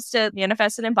ourselves to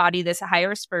manifest and embody this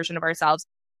highest version of ourselves,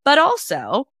 but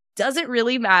also does it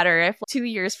really matter if 2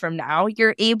 years from now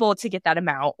you're able to get that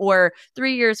amount or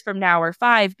 3 years from now or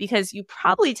 5, because you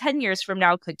probably 10 years from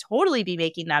now could totally be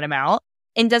making that amount.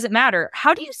 And does it matter?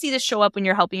 How do you see this show up when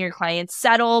you're helping your clients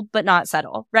settle, but not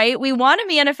settle, right? We want to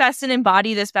manifest and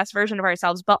embody this best version of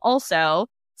ourselves, but also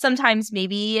sometimes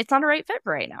maybe it's not a right fit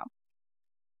for right now.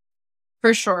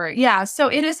 For sure. Yeah. So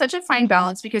it is such a fine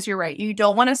balance because you're right. You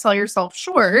don't want to sell yourself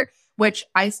short, which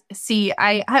I see.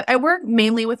 I work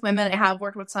mainly with women. I have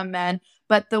worked with some men,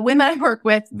 but the women I work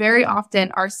with very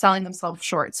often are selling themselves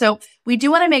short. So we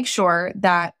do want to make sure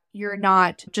that you're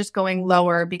not just going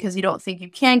lower because you don't think you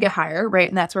can get higher, right?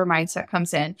 And that's where mindset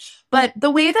comes in. But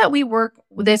the way that we work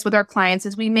this with our clients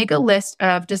is we make a list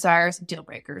of desires and deal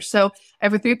breakers. So I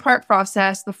have a 3-part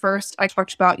process. The first, I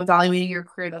talked about evaluating your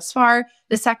career thus far.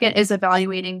 The second is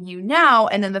evaluating you now.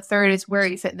 And then the third is where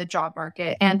you fit in the job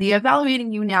market. And the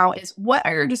evaluating you now is what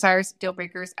are your desires, deal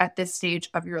breakers at this stage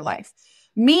of your life?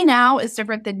 Me now is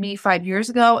different than me 5 years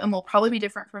ago and will probably be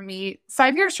different from me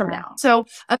 5 years from now. So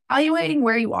evaluating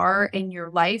where you are in your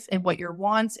life and what your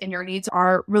wants and your needs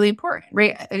are really important,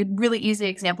 right? A really easy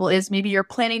example is maybe you're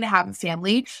planning to have a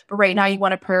family, but right now you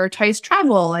want to prioritize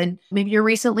travel, and maybe you're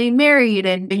recently married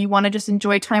and you want to just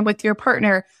enjoy time with your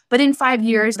partner. But in 5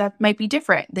 years, that might be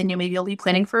different. Then maybe you'll be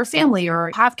planning for a family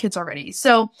or have kids already.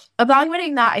 So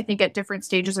evaluating that, I think, at different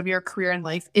stages of your career and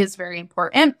life is very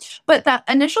important. But that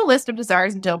initial list of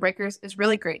desires and deal breakers is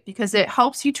really great because it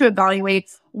helps you to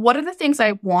evaluate what are the things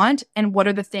I want and what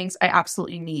are the things I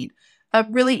absolutely need. A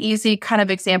really easy kind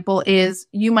of example is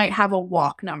you might have a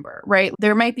walk number, right?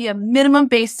 There might be a minimum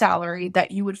base salary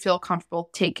that you would feel comfortable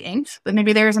taking, but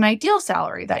maybe there's an ideal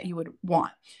salary that you would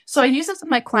want. So I use this with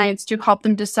my clients to help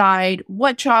them decide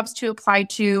what jobs to apply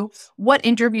to, what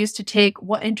interviews to take,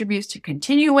 what interviews to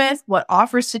continue with, what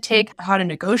offers to take, how to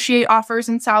negotiate offers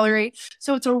and salary.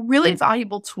 So it's a really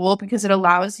valuable tool because it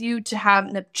allows you to have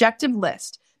an objective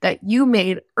list that you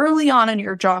made early on in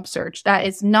your job search that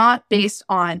is not based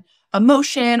on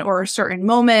emotion or a certain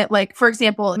moment. Like, for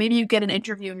example, maybe you get an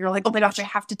interview and you're like, oh my gosh, I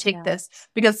have to take this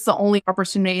because it's the only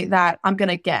opportunity that I'm going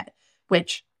to get,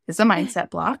 which It's a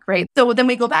mindset block, right? So then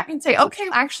we go back and say, okay,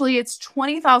 actually, it's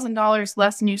 $20,000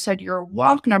 less than you said your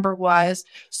walk number was.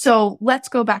 So let's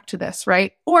go back to this,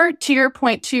 right? Or to your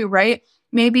point too, right?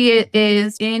 Maybe it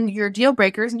is in your deal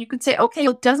breakers and you could say, okay,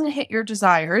 it doesn't hit your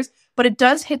desires, but it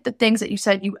does hit the things that you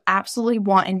said you absolutely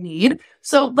want and need.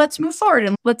 So let's move forward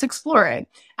and let's explore it.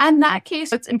 And in that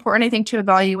case, it's important, I think, to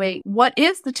evaluate what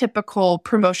is the typical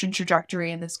promotion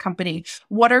trajectory in this company?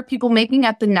 What are people making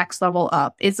at the next level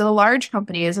up? Is it a large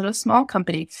company? Is it a small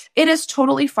company? It is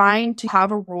totally fine to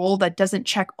have a role that doesn't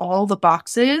check all the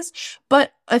boxes.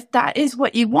 But if that is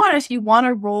what you want, if you want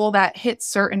a role that hits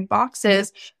certain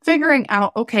boxes, figuring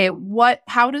out, okay,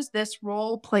 how does this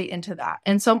role play into that?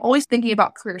 And so I'm always thinking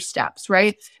about career steps,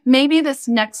 right? Maybe this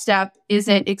next step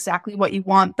isn't exactly what you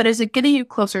want, but is it getting you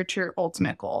closer to your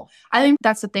ultimate goal? I think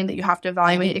that's the thing that you have to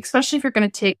evaluate, especially if you're going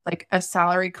to take like a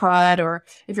salary cut or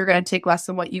if you're going to take less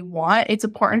than what you want. It's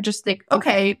important to just think,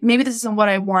 okay, maybe this isn't what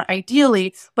I want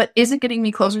ideally, but is it getting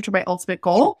me closer to my ultimate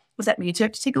goal? Does that mean you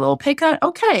have to take a little pay cut?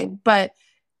 Okay, but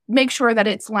make sure that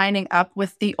it's lining up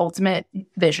with the ultimate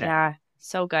vision. Yeah,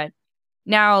 so good.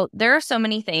 Now, there are so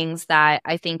many things that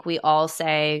I think we all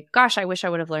say, gosh, I wish I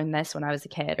would have learned this when I was a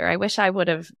kid, or I wish I would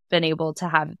have been able to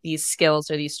have these skills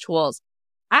or these tools.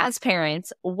 As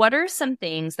parents, what are some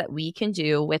things that we can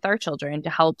do with our children to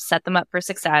help set them up for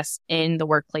success in the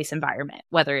workplace environment,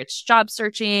 whether it's job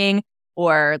searching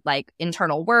or like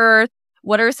internal worth?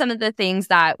 What are some of the things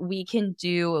that we can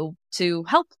do to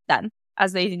help them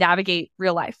as they navigate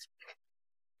real life?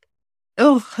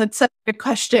 Oh, that's such a good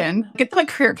question. Get them a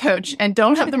career coach and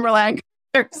don't have them rely on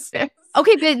career services.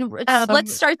 Okay, but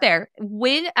let's start there.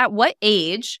 At what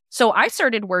age? So I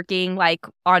started working like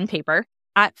on paper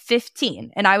at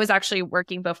 15, and I was actually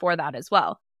working before that as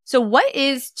well. So what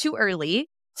is too early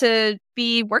to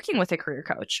be working with a career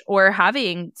coach or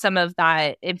having some of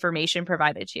that information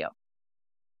provided to you?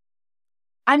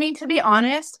 I mean, to be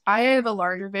honest, I have a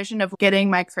larger vision of getting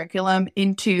my curriculum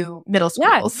into middle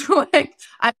schools. Yeah. Like,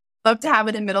 I'd love to have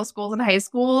it in middle schools and high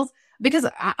schools because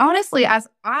honestly, as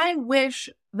I wish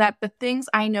that the things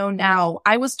I know now,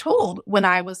 I was told when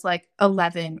I was like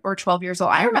 11 or 12 years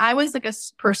old. I remember I was like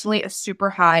personally a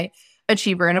super high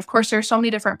achiever. And of course, there's so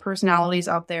many different personalities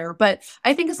out there. But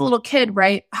I think as a little kid,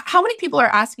 right? How many people are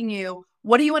asking you,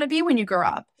 what do you want to be when you grow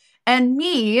up? And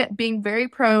me being very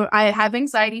I have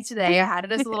anxiety today. I had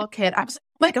it as a little kid. I was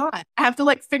like, oh my God, I have to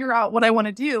like figure out what I want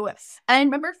to do. And I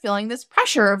remember feeling this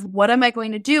pressure of what am I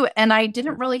going to do? And I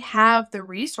didn't really have the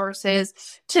resources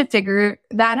to figure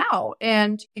that out.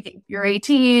 And you're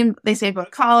 18, they say go to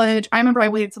college. I remember I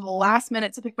waited to the last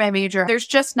minute to pick my major. There's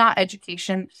just not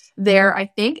education there, I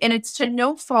think. And it's to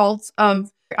no fault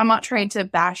of, I'm not trying to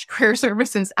bash career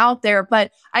services out there,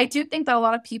 but I do think that a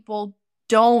lot of people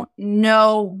don't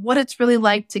know what it's really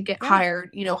like to get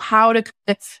hired, how to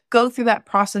go through that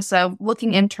process of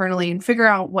looking internally and figure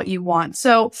out what you want.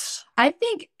 So I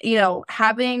think,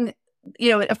 having,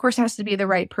 of course, it has to be the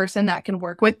right person that can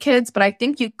work with kids, but I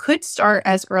think you could start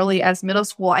as early as middle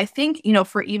school. I think,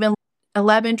 for even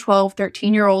 11, 12,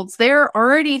 13-year-olds, they're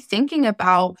already thinking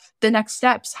about the next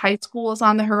steps. High school is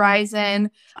on the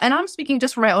horizon. And I'm speaking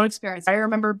just from my own experience. I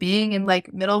remember being in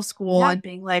like middle school and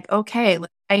being like, okay,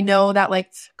 I know that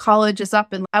like college is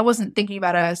up, and I wasn't thinking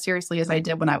about it as seriously as I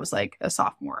did when I was like a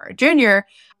sophomore or a junior,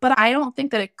 but I don't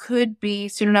think that it could be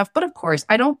soon enough. But of course,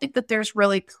 I don't think that there's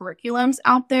really curriculums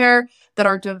out there that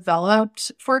are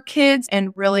developed for kids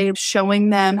and really showing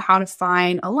them how to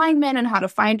find alignment and how to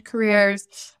find careers.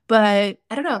 But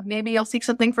I don't know, maybe I'll seek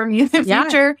something from you in the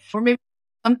future, or maybe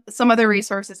some other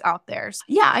resources out there. So,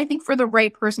 yeah, I think for the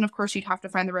right person, of course, you'd have to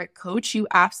find the right coach. You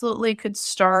absolutely could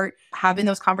start having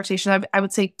those conversations. I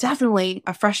would say definitely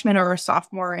a freshman or a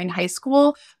sophomore in high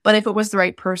school. But if it was the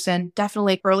right person,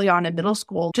 definitely early on in middle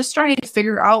school, just starting to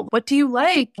figure out, what do you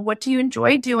like? What do you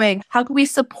enjoy doing? How can we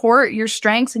support your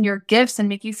strengths and your gifts and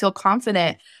make you feel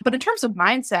confident? But in terms of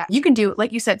mindset, you can do,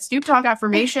 like you said, Snoop Dogg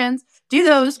affirmations, do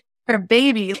those for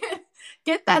baby.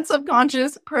 Get that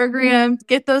subconscious program,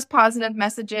 get those positive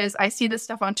messages. I see this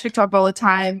stuff on TikTok all the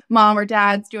time. Mom or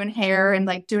dad's doing hair and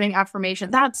like doing affirmation.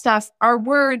 That stuff, our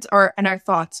words and our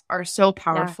thoughts are so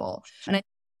powerful. Yeah. And I think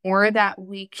more that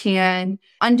we can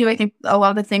undo. I think a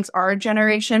lot of the things our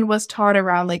generation was taught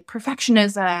around like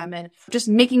perfectionism and just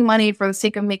making money for the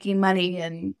sake of making money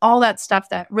and all that stuff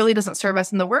that really doesn't serve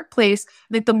us in the workplace.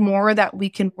 I think the more that we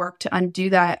can work to undo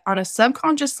that on a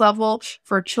subconscious level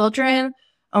for children,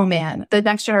 oh man, the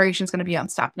next generation is going to be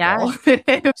unstoppable.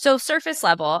 Yeah. So surface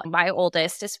level, my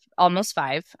oldest is almost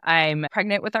 5. I'm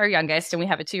pregnant with our youngest, and we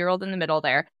have a 2-year-old in the middle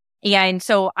there. And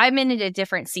so I'm in a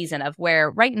different season of where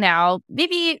right now,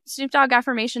 maybe Snoop Dogg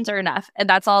affirmations are enough and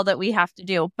that's all that we have to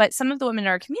do. But some of the women in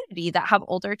our community that have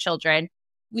older children,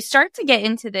 we start to get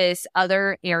into this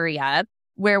other area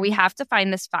where we have to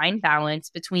find this fine balance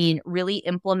between really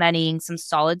implementing some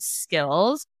solid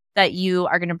skills that you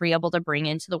are going to be able to bring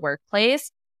into the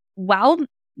workplace while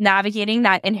navigating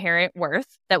that inherent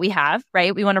worth that we have,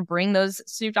 right? We want to bring those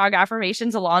Snoop Dogg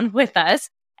affirmations along with us.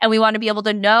 And we want to be able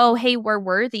to know, hey, we're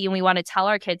worthy. And we want to tell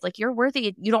our kids, like, you're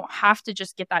worthy. You don't have to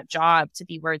just get that job to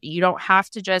be worthy. You don't have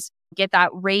to just get that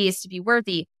raise to be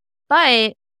worthy.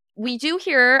 But we do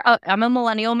hear, I'm a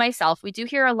millennial myself, we do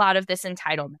hear a lot of this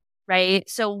entitlement, right?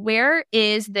 So where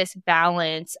is this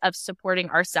balance of supporting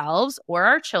ourselves or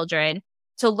our children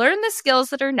to learn the skills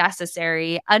that are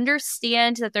necessary,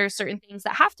 understand that there are certain things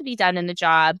that have to be done in the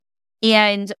job,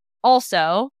 and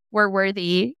also we're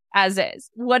worthy as is?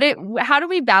 How do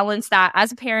we balance that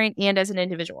as a parent and as an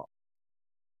individual?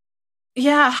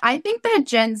 Yeah, I think that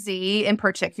Gen Z in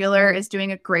particular is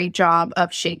doing a great job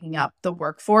of shaking up the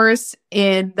workforce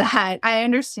in that I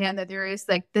understand that there is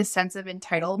like this sense of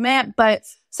entitlement, but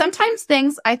sometimes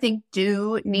things I think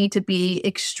do need to be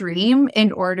extreme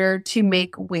in order to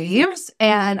make waves.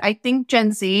 And I think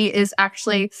Gen Z is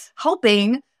actually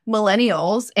helping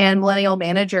millennials and millennial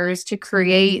managers to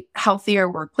create healthier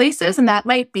workplaces. And that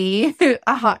might be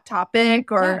a hot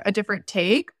topic or a different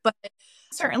take, but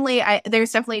certainly,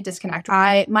 there's definitely a disconnect.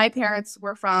 My parents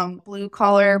were from blue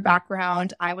collar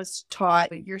background. I was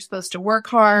taught you're supposed to work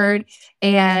hard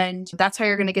and that's how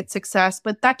you're going to get success.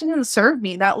 But that didn't serve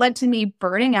me. That led to me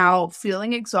burning out,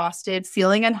 feeling exhausted,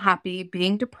 feeling unhappy,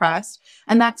 being depressed.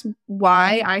 And that's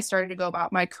why I started to go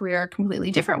about my career a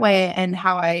completely different way and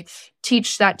how I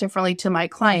teach that differently to my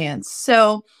clients.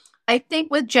 So I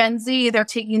think with Gen Z, they're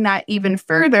taking that even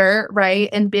further, right?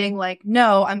 And being like,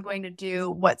 no, I'm going to do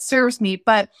what serves me.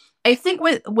 But I think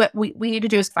what we need to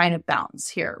do is find a balance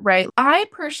here, right? I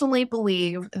personally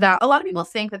believe that a lot of people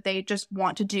think that they just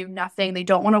want to do nothing. They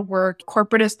don't want to work.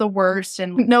 Corporate is the worst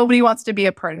and nobody wants to be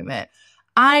a part of it.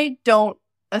 I don't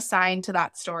assign to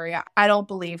that story. I don't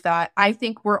believe that. I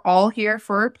think we're all here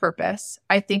for a purpose.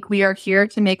 I think we are here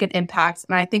to make an impact.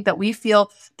 And I think that we feel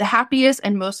the happiest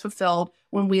and most fulfilled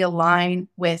when we align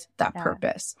with that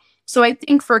purpose. So I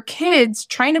think for kids,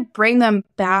 trying to bring them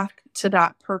back to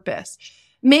that purpose.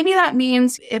 Maybe that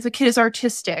means if a kid is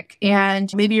artistic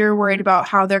and maybe you're worried about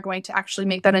how they're going to actually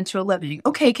make that into a living.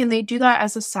 Okay, can they do that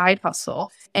as a side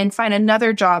hustle and find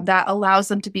another job that allows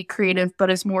them to be creative but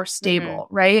is more stable,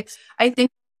 right? I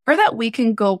think or that we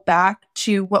can go back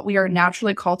to what we are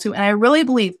naturally called to. And I really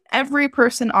believe every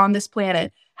person on this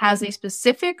planet has a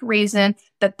specific reason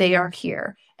that they are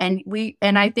here. And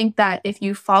I think that if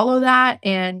you follow that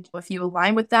and if you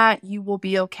align with that, you will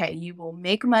be okay. You will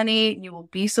make money, you will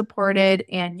be supported,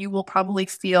 and you will probably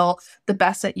feel the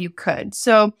best that you could.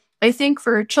 So I think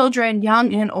for children,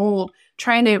 young and old,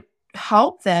 trying to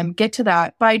help them get to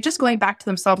that by just going back to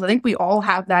themselves. I think we all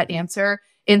have that answer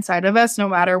inside of us, no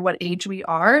matter what age we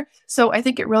are. So I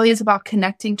think it really is about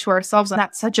connecting to ourselves. And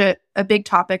that's such a big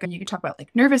topic. And you can talk about like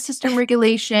nervous system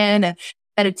regulation and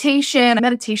meditation.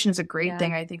 Meditation is a great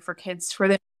thing, I think, for kids for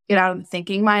them to get out of the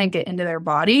thinking mind and get into their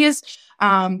bodies.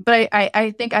 But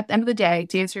I think at the end of the day,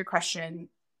 to answer your question,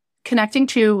 connecting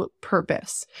to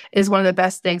purpose is one of the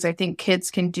best things I think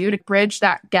kids can do to bridge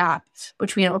that gap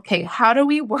between, okay, how do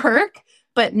we work,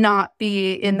 but not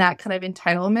be in that kind of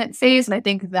entitlement phase? And I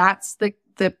think that's the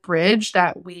bridge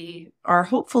that we are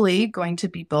hopefully going to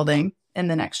be building in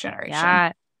the next generation.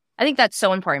 Yeah. I think that's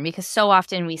so important because so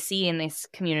often we see in this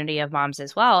community of moms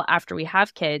as well, after we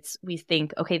have kids, we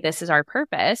think, okay, this is our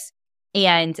purpose.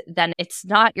 And then it's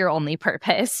not your only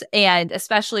purpose. And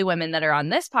especially women that are on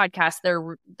this podcast,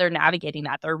 they're navigating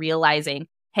that. They're realizing,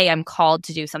 hey, I'm called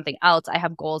to do something else. I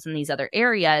have goals in these other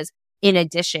areas in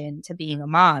addition to being a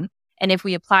mom. And if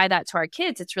we apply that to our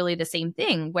kids, it's really the same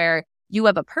thing where you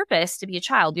have a purpose to be a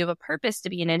child. You have a purpose to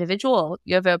be an individual.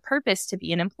 You have a purpose to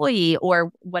be an employee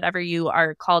or whatever you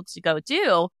are called to go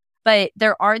do. But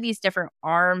there are these different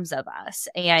arms of us,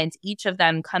 and each of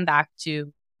them come back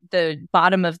to the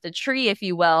bottom of the tree, if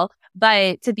you will.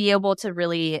 But to be able to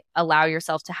really allow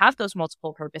yourself to have those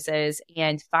multiple purposes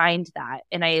and find that.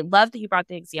 And I love that you brought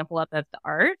the example up of the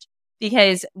art,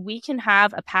 because we can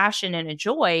have a passion and a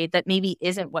joy that maybe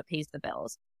isn't what pays the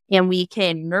bills. And we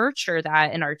can nurture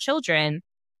that in our children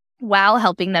while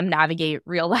helping them navigate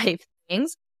real life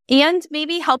things and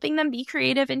maybe helping them be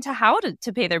creative into how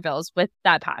to pay their bills with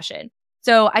that passion.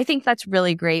 So I think that's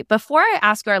really great. Before I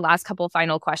ask our last couple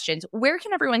final questions, where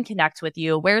can everyone connect with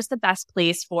you? Where's the best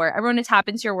place for everyone to tap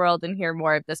into your world and hear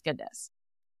more of this goodness?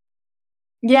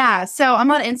 Yeah, so I'm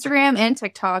on Instagram and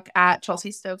TikTok at Chelsea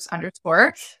Stokes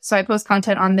 _. So I post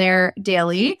content on there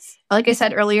daily. Like I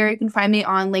said earlier, you can find me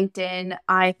on LinkedIn.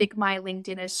 I think my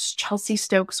LinkedIn is Chelsea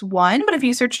Stokes one, but if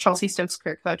you search Chelsea Stokes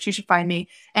Career Coach, you should find me.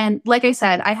 And like I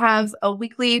said, I have a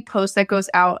weekly post that goes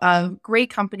out of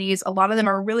great companies. A lot of them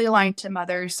are really aligned to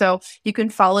mothers. So you can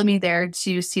follow me there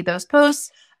to see those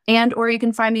posts, and or you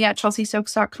can find me at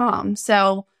chelseastokes.com.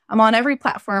 So I'm on every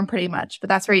platform pretty much, but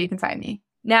that's where you can find me.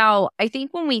 Now, I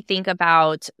think when we think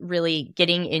about really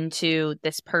getting into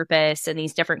this purpose and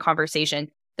these different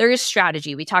conversations, there is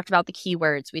strategy. We talked about the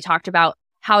keywords. We talked about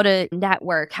how to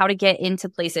network, how to get into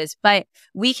places, but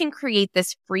we can create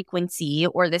this frequency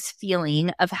or this feeling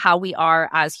of how we are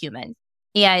as humans.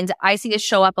 And I see this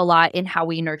show up a lot in how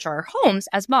we nurture our homes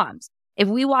as moms. If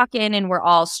we walk in and we're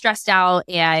all stressed out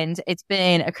and it's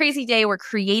been a crazy day, we're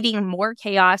creating more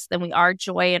chaos than we are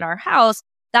joy in our house.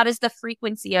 That is the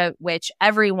frequency at which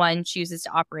everyone chooses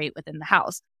to operate within the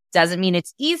house. Doesn't mean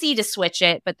it's easy to switch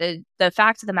it, but the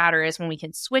fact of the matter is when we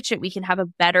can switch it, we can have a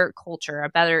better culture, a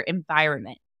better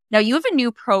environment. Now, you have a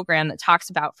new program that talks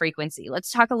about frequency. Let's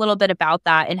talk a little bit about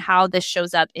that and how this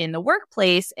shows up in the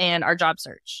workplace and our job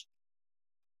search.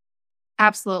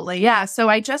 Absolutely. Yeah. So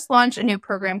I just launched a new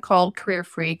program called Career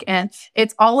Freak, and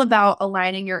it's all about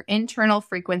aligning your internal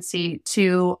frequency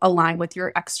to align with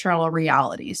your external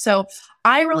reality. So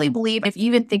I really believe if you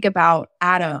even think about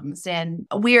atoms, and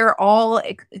we are all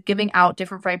giving out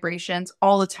different vibrations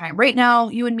all the time. Right now,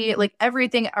 you and me, like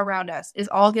everything around us is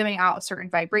all giving out a certain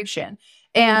vibration.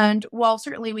 And while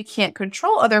certainly we can't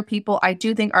control other people, I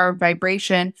do think our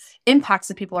vibration impacts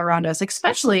the people around us,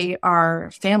 especially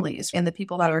our families and the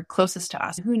people that are closest to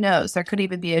us. Who knows? There could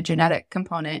even be a genetic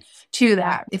component to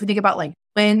that. If we think about like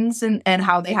twins and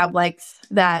how they have like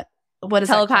that, what is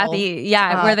that called? Telepathy.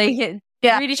 Yeah, where they can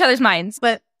Yeah. read each other's minds.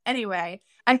 But anyway,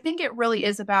 I think it really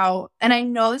is about, and I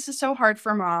know this is so hard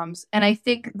for moms, and I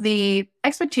think the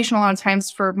expectation a lot of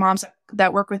times for moms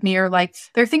that work with me are like,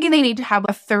 they're thinking they need to have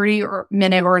a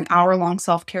 30-minute or an hour-long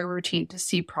self-care routine to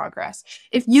see progress.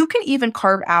 If you can even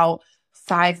carve out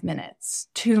 5 minutes,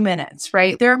 2 minutes,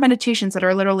 right? There are meditations that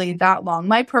are literally that long.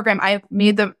 My program, I have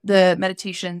made the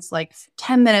meditations like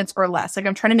 10 minutes or less. Like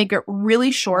I'm trying to make it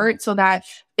really short so that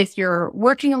if you're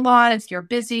working a lot, if you're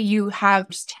busy,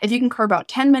 if you can carve out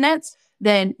 10 minutes,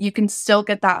 then you can still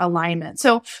get that alignment.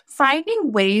 So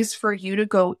finding ways for you to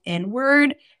go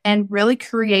inward and really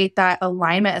create that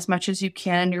alignment as much as you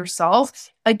can in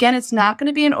yourself. Again, it's not going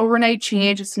to be an overnight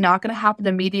change. It's not going to happen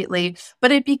immediately,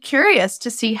 but I'd be curious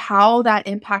to see how that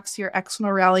impacts your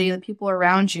external reality and the people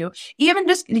around you. Even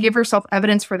just to give yourself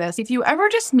evidence for this. If you ever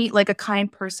just meet like a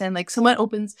kind person, like someone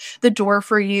opens the door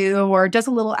for you or does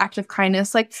a little act of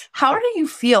kindness, like how do you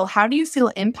feel? How do you feel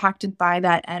impacted by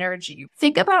that energy?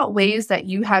 Think about ways that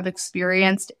you have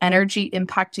experienced energy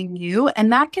impacting you,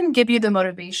 and that can give you the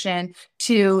motivation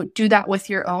to do that with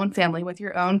your own family, with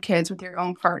your own kids, with your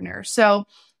own partner. So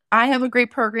I have a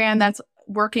great program that's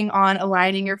working on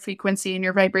aligning your frequency and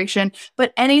your vibration,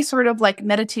 but any sort of like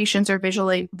meditations or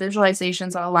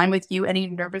visualizations that align with you, any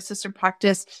nervous system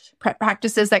practices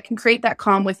that can create that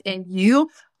calm within you,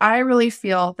 I really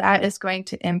feel that is going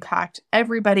to impact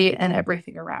everybody and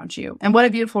everything around you. And what a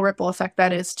beautiful ripple effect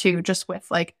that is too, just with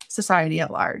like society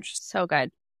at large. So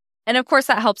good. And of course,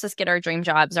 that helps us get our dream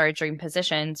jobs, our dream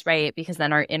positions, right? Because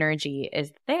then our energy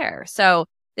is there. So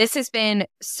this has been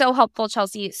so helpful,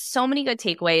 Chelsea. So many good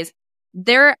takeaways.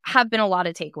 There have been a lot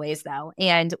of takeaways, though.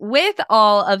 And with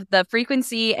all of the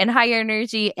frequency and higher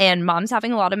energy and moms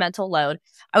having a lot of mental load,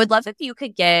 I would love if you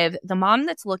could give the mom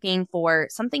that's looking for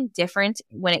something different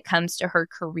when it comes to her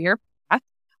career path,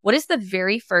 what is the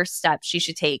very first step she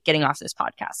should take getting off this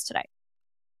podcast today?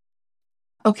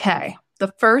 Okay.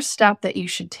 The first step that you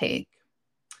should take,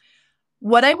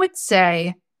 what I would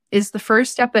say is the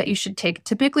first step that you should take,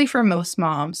 typically for most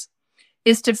moms,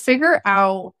 is to figure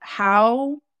out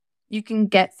how you can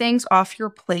get things off your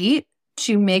plate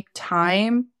to make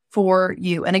time for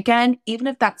you. And again, even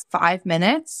if that's 5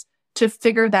 minutes, to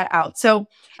figure that out. So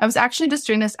I was actually just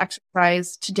doing this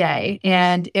exercise today,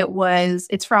 and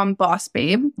it's from Boss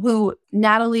Babe, who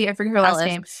Natalie, I forget her last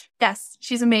name. Yes,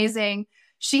 she's amazing.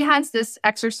 She has this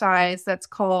exercise that's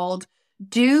called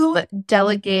do,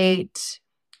 delegate,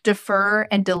 defer,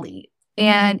 and delete.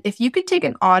 And if you could take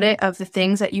an audit of the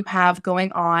things that you have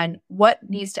going on, what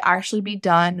needs to actually be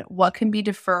done, what can be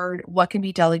deferred, what can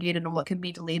be delegated, and what can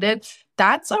be deleted,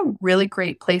 that's a really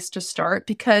great place to start,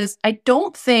 because I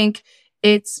don't think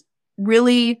it's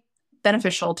really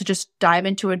beneficial to just dive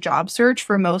into a job search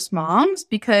for most moms,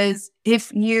 because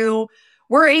if you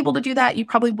were able to do that, you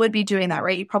probably would be doing that,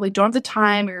 right? You probably don't have the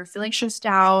time, or you're feeling stressed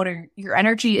out, or your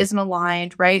energy isn't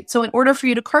aligned, right? So in order for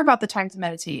you to carve out the time to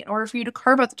meditate, in order for you to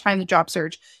carve out the time to job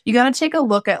search, you got to take a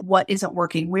look at what isn't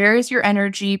working. Where is your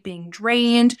energy being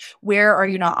drained? Where are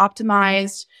you not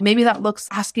optimized? Maybe that looks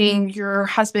asking your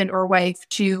husband or wife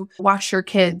to watch your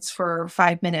kids for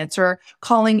 5 minutes, or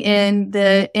calling in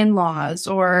the in-laws,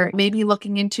 or maybe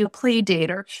looking into a play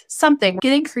date or something.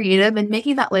 Getting creative and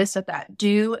making that list of that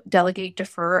do, delegate,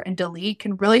 defer, and delete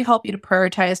can really help you to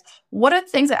prioritize what are the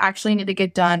things that actually need to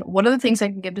get done? What are the things I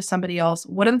can give to somebody else?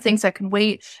 What are the things that can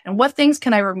wait? And what things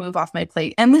can I remove off my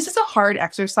plate? And this is a hard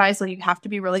exercise, so you have to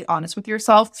be really honest with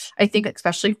yourself. I think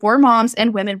especially for moms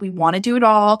and women, we want to do it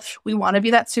all. We want to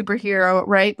be that superhero,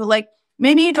 right? But like,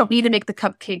 maybe you don't need to make the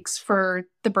cupcakes for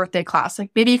the birthday class.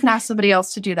 Like maybe you can ask somebody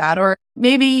else to do that. Or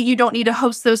maybe you don't need to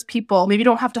host those people. Maybe you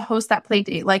don't have to host that play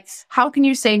date. Like, how can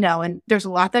you say no? And there's a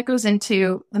lot that goes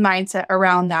into the mindset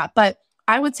around that. But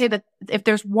I would say that if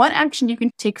there's one action you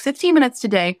can take 15 minutes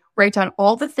today, write down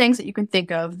all the things that you can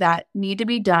think of that need to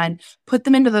be done, put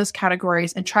them into those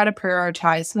categories, and try to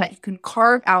prioritize so that you can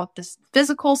carve out this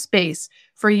physical space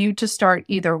for you to start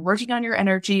either working on your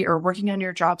energy or working on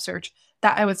your job search.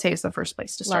 That I would say is the first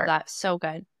place to start. Love that. So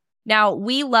good. Now,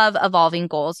 we love evolving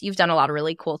goals. You've done a lot of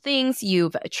really cool things.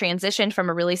 You've transitioned from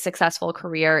a really successful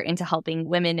career into helping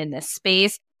women in this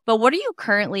space. But what are you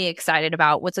currently excited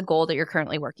about? What's a goal that you're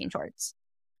currently working towards?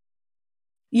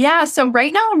 Yeah, so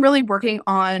right now I'm really working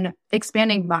on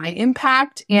expanding my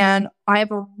impact, and I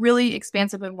have a really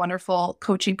expansive and wonderful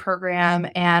coaching program,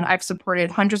 and I've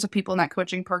supported hundreds of people in that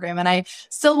coaching program, and I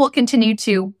still will continue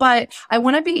to, but I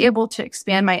want to be able to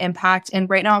expand my impact. And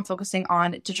right now I'm focusing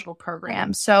on digital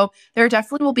programs. So there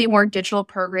definitely will be more digital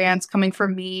programs coming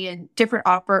from me and different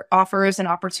offers and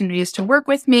opportunities to work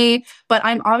with me. But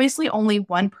I'm obviously only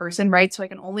one person, right? So I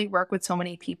can only work with so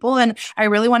many people. And I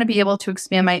really want to be able to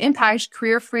expand my impact.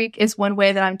 Career Freak is one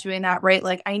way that I'm doing that, right?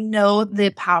 Like, I know the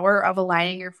power of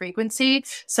aligning your frequency.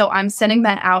 So I'm sending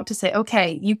that out to say,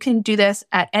 okay, you can do this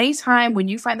at any time when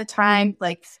you find the time.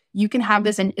 Like, you can have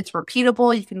this and it's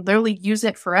repeatable. You can literally use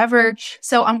it forever.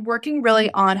 So I'm working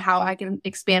really on how I can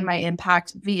expand my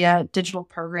impact via digital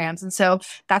programs. And so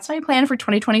that's my plan for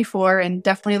 2024. And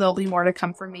definitely there'll be more to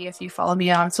come from me. If you follow me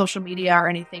on social media or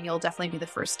anything, you'll definitely be the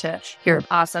first to hear.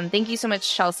 Awesome. Thank you so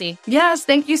much, Chelsea. Yes,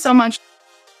 thank you so much.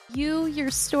 You,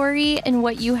 your story, and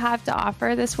what you have to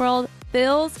offer this world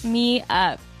fills me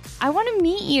up. I want to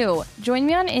meet you. Join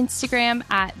me on Instagram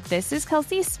at This Is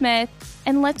Kelsey Smith,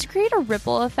 and let's create a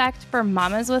ripple effect for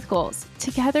mamas with goals.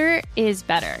 Together is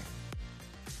better.